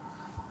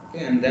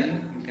 Okay, and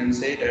then you can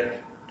say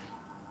that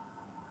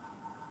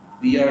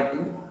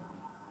VR2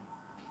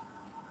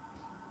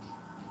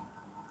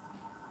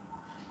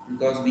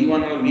 because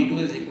V1 or V2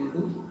 is equal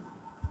to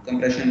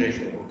compression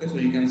ratio. Okay, so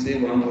you can say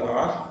 1 over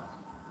R,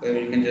 where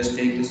you can just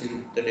take this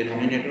in the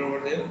denominator over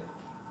there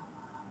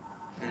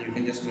and you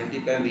can just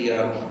multiply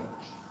VR1.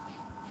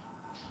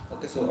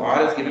 Okay, so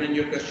R is given in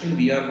your question,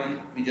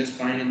 VR1 we just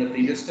find in the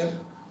previous step.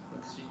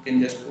 Okay, so you can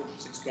just put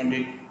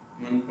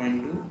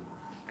 621.2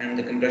 and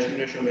the compression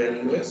ratio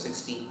value is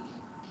 16.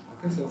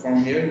 Okay, so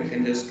from here you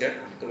can just get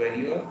the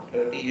value of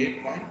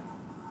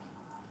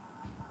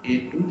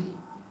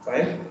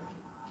 38.825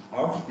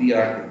 of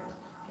VR2.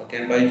 Okay,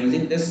 and by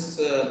using this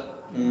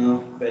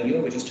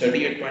value, which is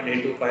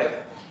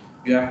 38.825,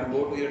 you have to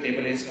go to your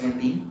table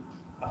A17,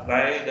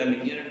 apply the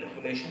linear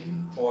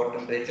interpolation for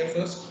temperature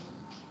first.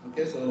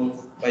 Okay,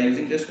 so by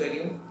using this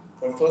value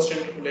for first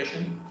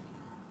interpolation,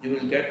 you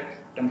will get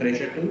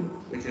temperature 2,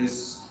 which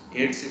is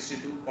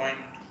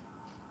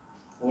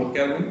 862.4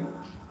 Kelvin.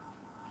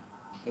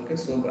 Okay,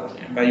 so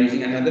by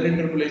using another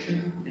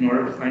interpolation in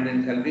order to find the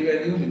enthalpy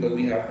value, because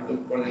we have to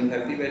look for the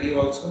enthalpy value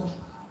also,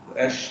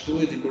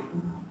 H2 is equal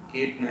to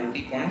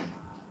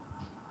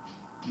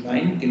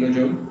 890.9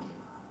 kilojoule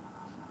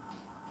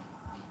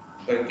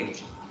per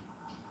kg.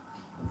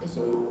 Okay,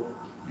 so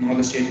now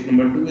the state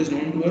number 2 is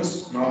known to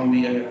us. Now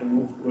we have to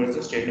move towards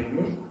the state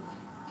number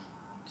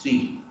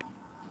 3.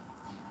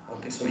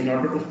 Okay, so in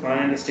order to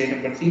find the state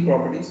number 3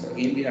 properties,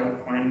 again we have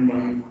to find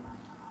one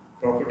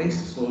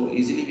properties. So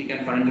easily we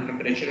can find the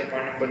temperature at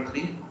point number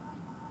 3.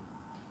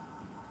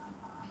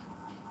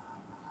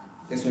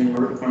 Okay, so in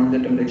order to find the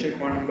temperature at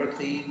point number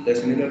 3, the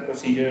similar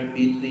procedure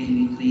P3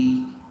 V3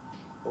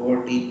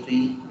 over T3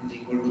 is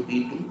equal to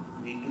P2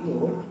 V2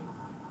 over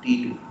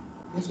T2.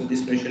 Okay, so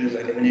this pressure is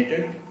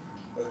eliminated,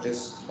 but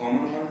this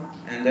common one,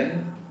 and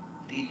then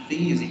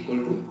T3 is equal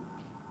to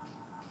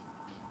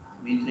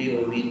V3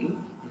 over V2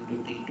 into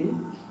T2,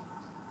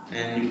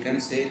 and you can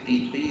say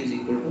T3 is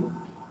equal to,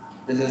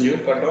 this is your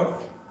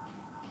cutoff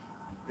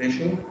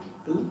ratio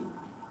 2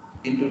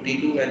 into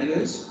T2 value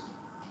is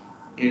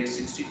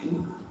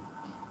 862.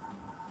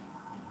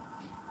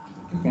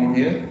 Okay, from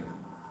here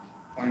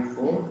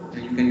 0.4,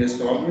 and you can just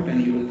solve it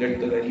and you will get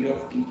the value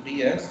of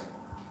T3 as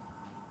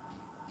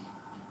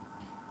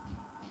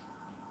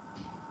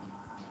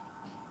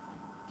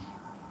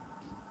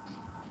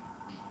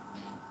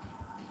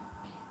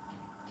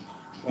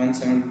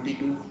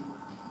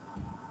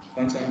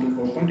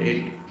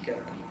 174.8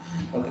 Kelvin.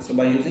 Okay, so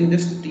by using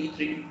this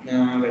T3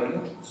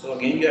 value, so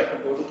again you have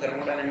to go to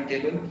thermodynamic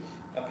table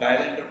apply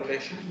the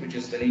interpolation, which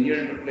is the linear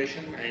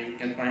interpolation, and you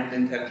can find the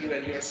enthalpy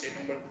value at state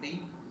number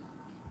 3.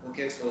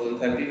 Okay, so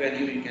enthalpy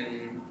value you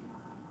can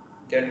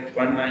get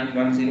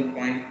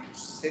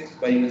 1910.6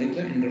 by using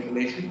the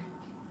interpolation.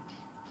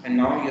 And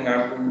now you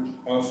have to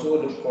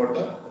also look for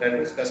the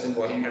relative specific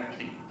volume at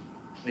 3,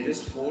 which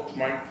is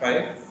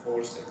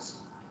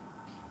 4.546.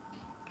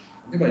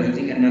 Okay, by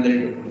using another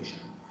interpolation.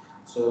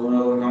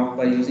 So now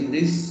by using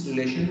this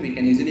relation, we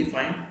can easily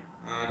find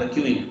the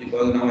queuing,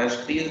 because now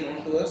H3 is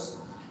known to us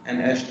and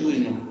H2 is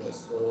known to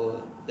us.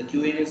 So the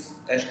queuing is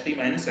H3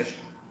 minus H2.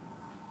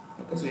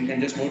 Okay, so you can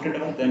just note it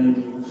down, then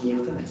we will move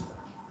towards the next one.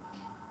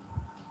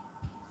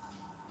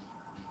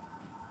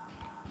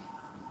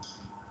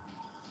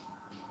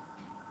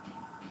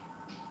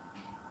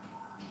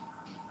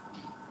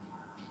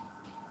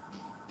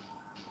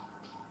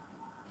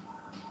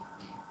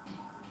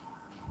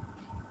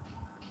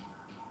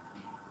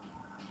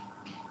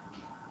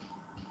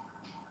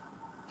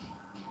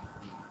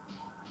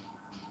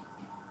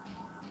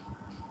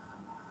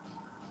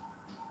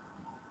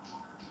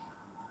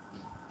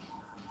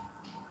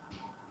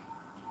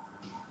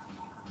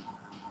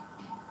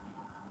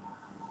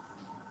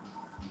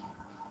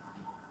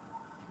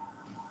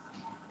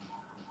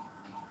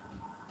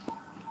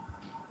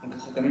 Okay,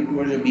 so coming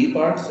towards the B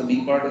part, so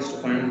B part is to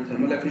find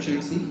thermal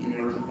efficiency. In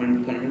order to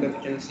find thermal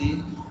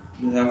efficiency,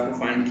 you have to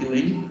find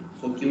Qin.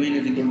 So Qin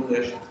is equal to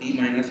H3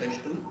 minus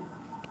H2.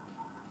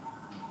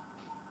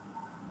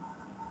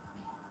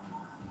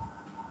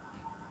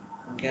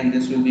 Okay, and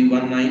this will be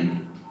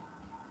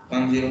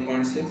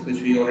 1910.6,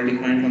 which we already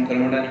find from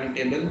thermodynamic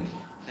table,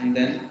 and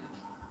then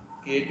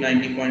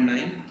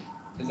 890.9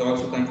 is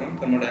also come from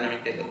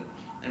thermodynamic table,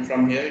 and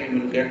from here you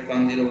will get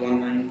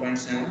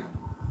 1019.7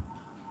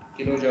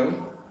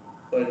 kilojoule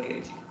per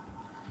kg.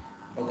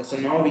 Okay, so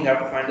now we have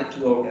to find the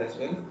Q out as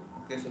well.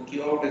 Okay, so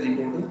Q out is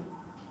equal to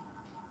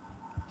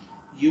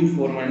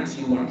U4 minus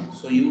U1.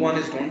 So U1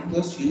 is known to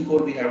us,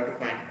 U4 we have to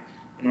find.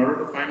 In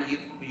order to find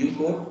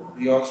U4,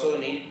 we also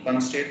need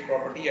one state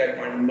property at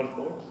point number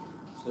 4.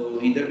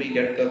 So either we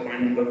get the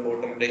point number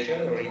 4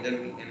 temperature, or either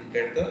we can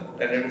get the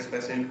relative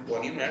specific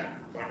volume at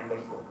point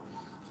number 4.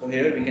 So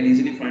here we can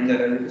easily find the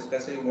relative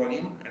specific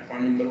volume at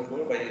point number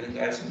 4 by using the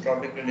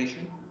isentropic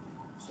relation.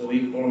 So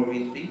V4 over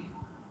V3,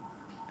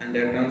 and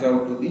that turns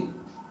out to be,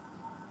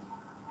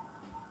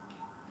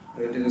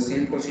 it is the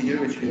same procedure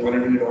which we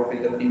already did off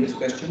in the previous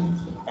question.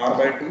 So R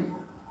by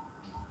 2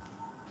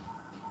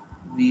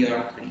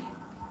 VR3.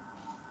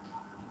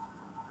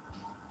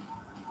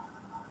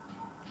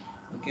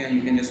 Okay, and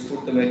you can just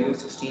put the value of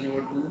 16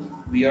 over 2.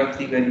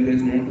 VR3 value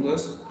is known to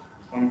us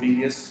from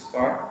previous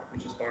part,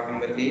 which is part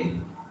number A.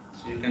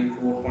 So you can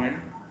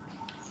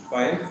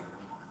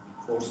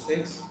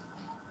 4.546,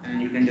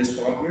 and you can just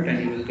solve it and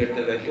you will get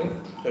the value of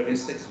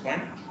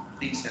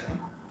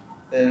 36.37,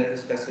 the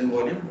specific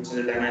volume, which is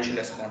a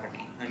dimensionless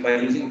quantity. And by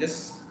using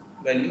this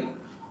value,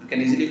 you can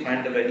easily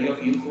find the value of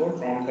U4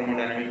 from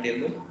thermodynamic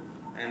table,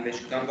 and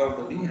which comes out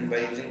to be, and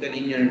by using the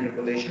linear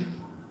interpolation,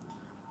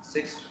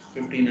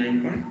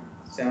 659.7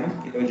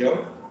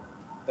 kilojoule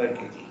per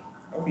kg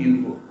of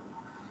U4.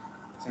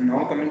 So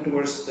now coming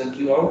towards the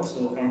Q out,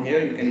 so from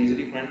here you can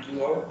easily find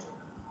Q out.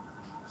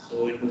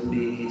 So it will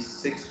be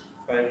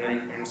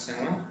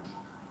 659.7,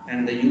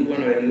 and the U1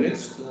 value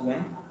is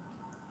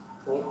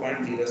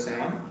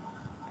 214.07,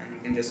 and you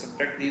can just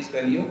subtract these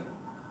value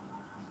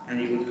and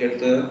you will get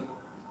the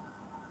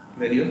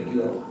value of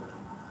Q out,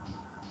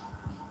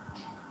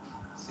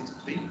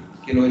 63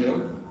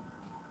 kilojoule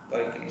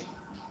per kg.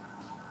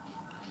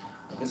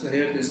 Okay, so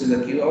here this is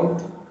the Q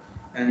out,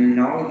 and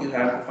now you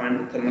have to find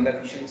the thermal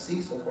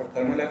efficiency. So for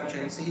thermal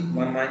efficiency,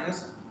 1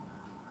 minus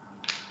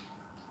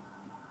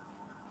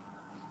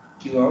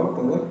Q out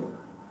over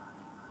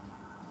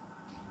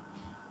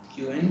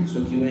Qn.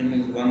 So Qn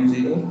is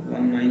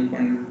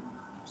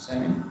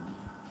 1019.7,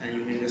 and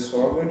you can just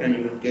solve it and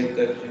you will get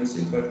the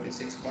efficiency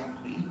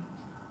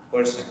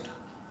 36.3%.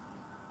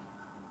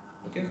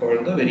 Okay, for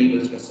the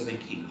variable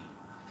specific heat.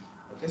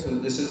 Okay, so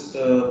this is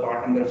the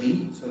part number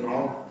B. So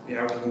now we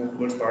have to move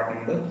towards part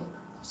number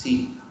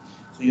C.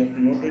 So you have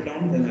to note it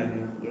down, then I'll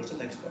move towards the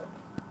next part.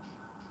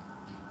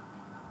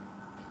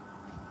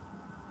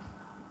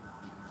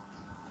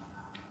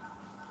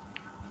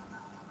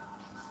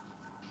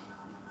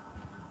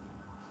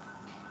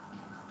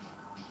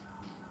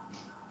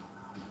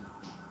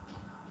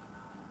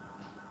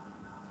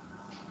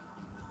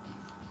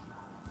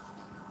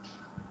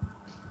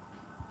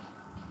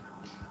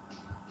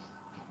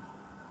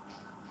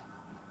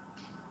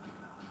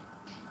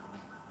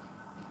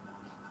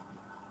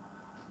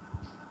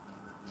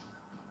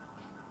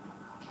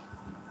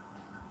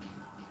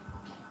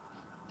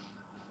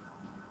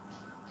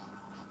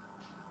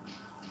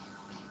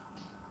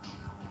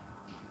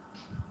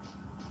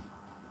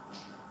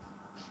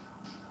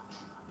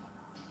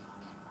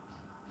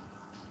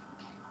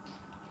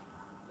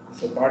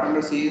 So part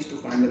number C is to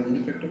find the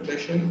mean effective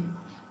pressure.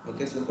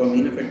 Okay, so for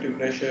mean effective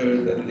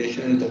pressure, the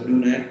relation is W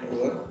net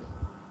over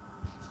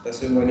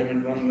specific volume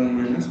at 1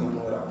 minus 1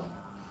 over R.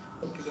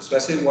 Okay, so So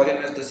specific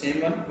volume is the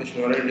same one which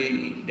we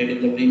already did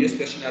in the previous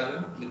question as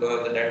well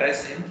because the data is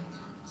same.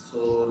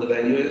 So the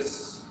value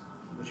is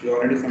which we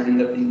already found in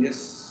the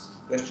previous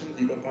question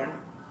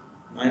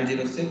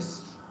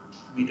 0.906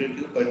 meter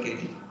cube per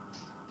kg.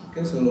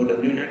 Okay, so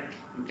W net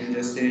you can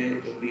just say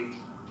it will be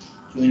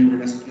Q in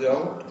minus Q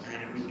out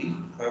and it will be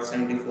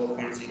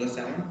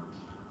 574.07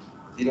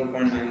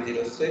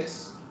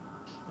 0.906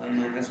 1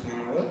 minus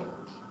 1 over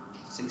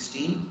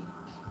 16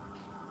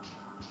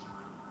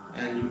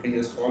 and you can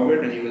just solve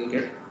it and you will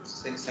get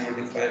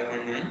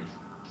 675.9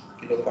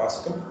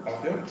 kilopascal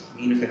of your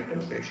mean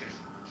effective pressure.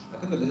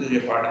 Okay, so this is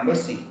your part number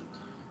C.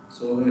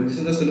 So this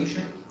is the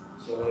solution.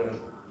 So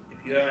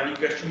if you have any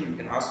question, you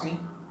can ask me.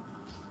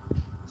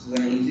 This is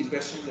an easy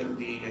question. There will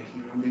be like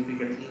no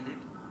difficulty in it.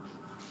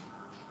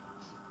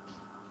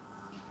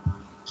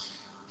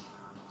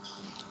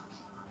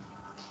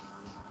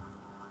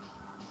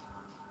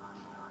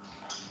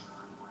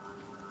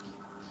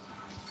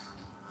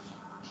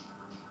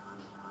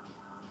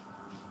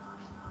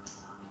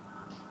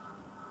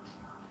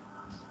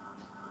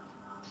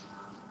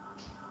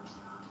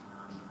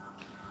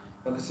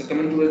 Okay, so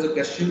coming towards the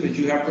question which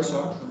you have to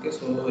solve. Okay,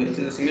 so it is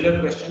a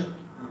similar question,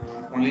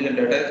 only the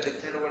data is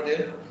different over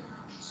there.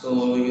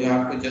 So you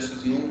have to just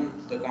assume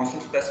the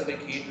constant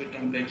specific heat with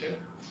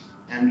temperature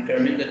and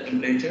determine the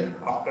temperature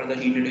after the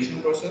heat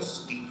addition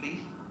process,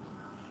 T3,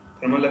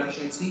 thermal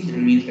efficiency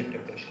and mean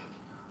effective pressure.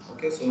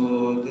 Okay,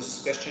 so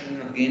this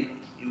question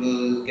again you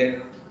will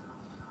get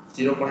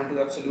 0.2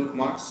 absolute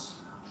marks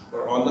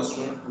for all the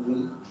students who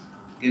will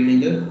give me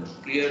the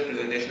clear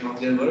presentation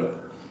of their work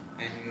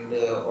and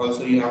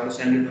also you have to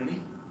send it to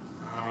me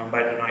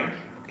by tonight,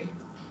 okay,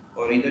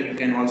 or either you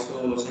can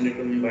also send it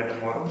to me by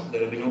tomorrow.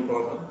 There will be no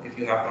problem. If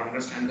you have to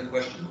understand the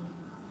question,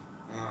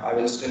 I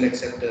will still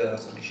accept the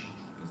submission,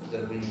 okay, so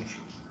there will be no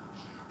issue.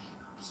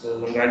 So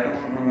write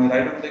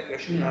down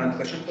the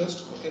question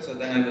first, okay, so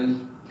then I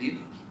will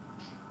leave.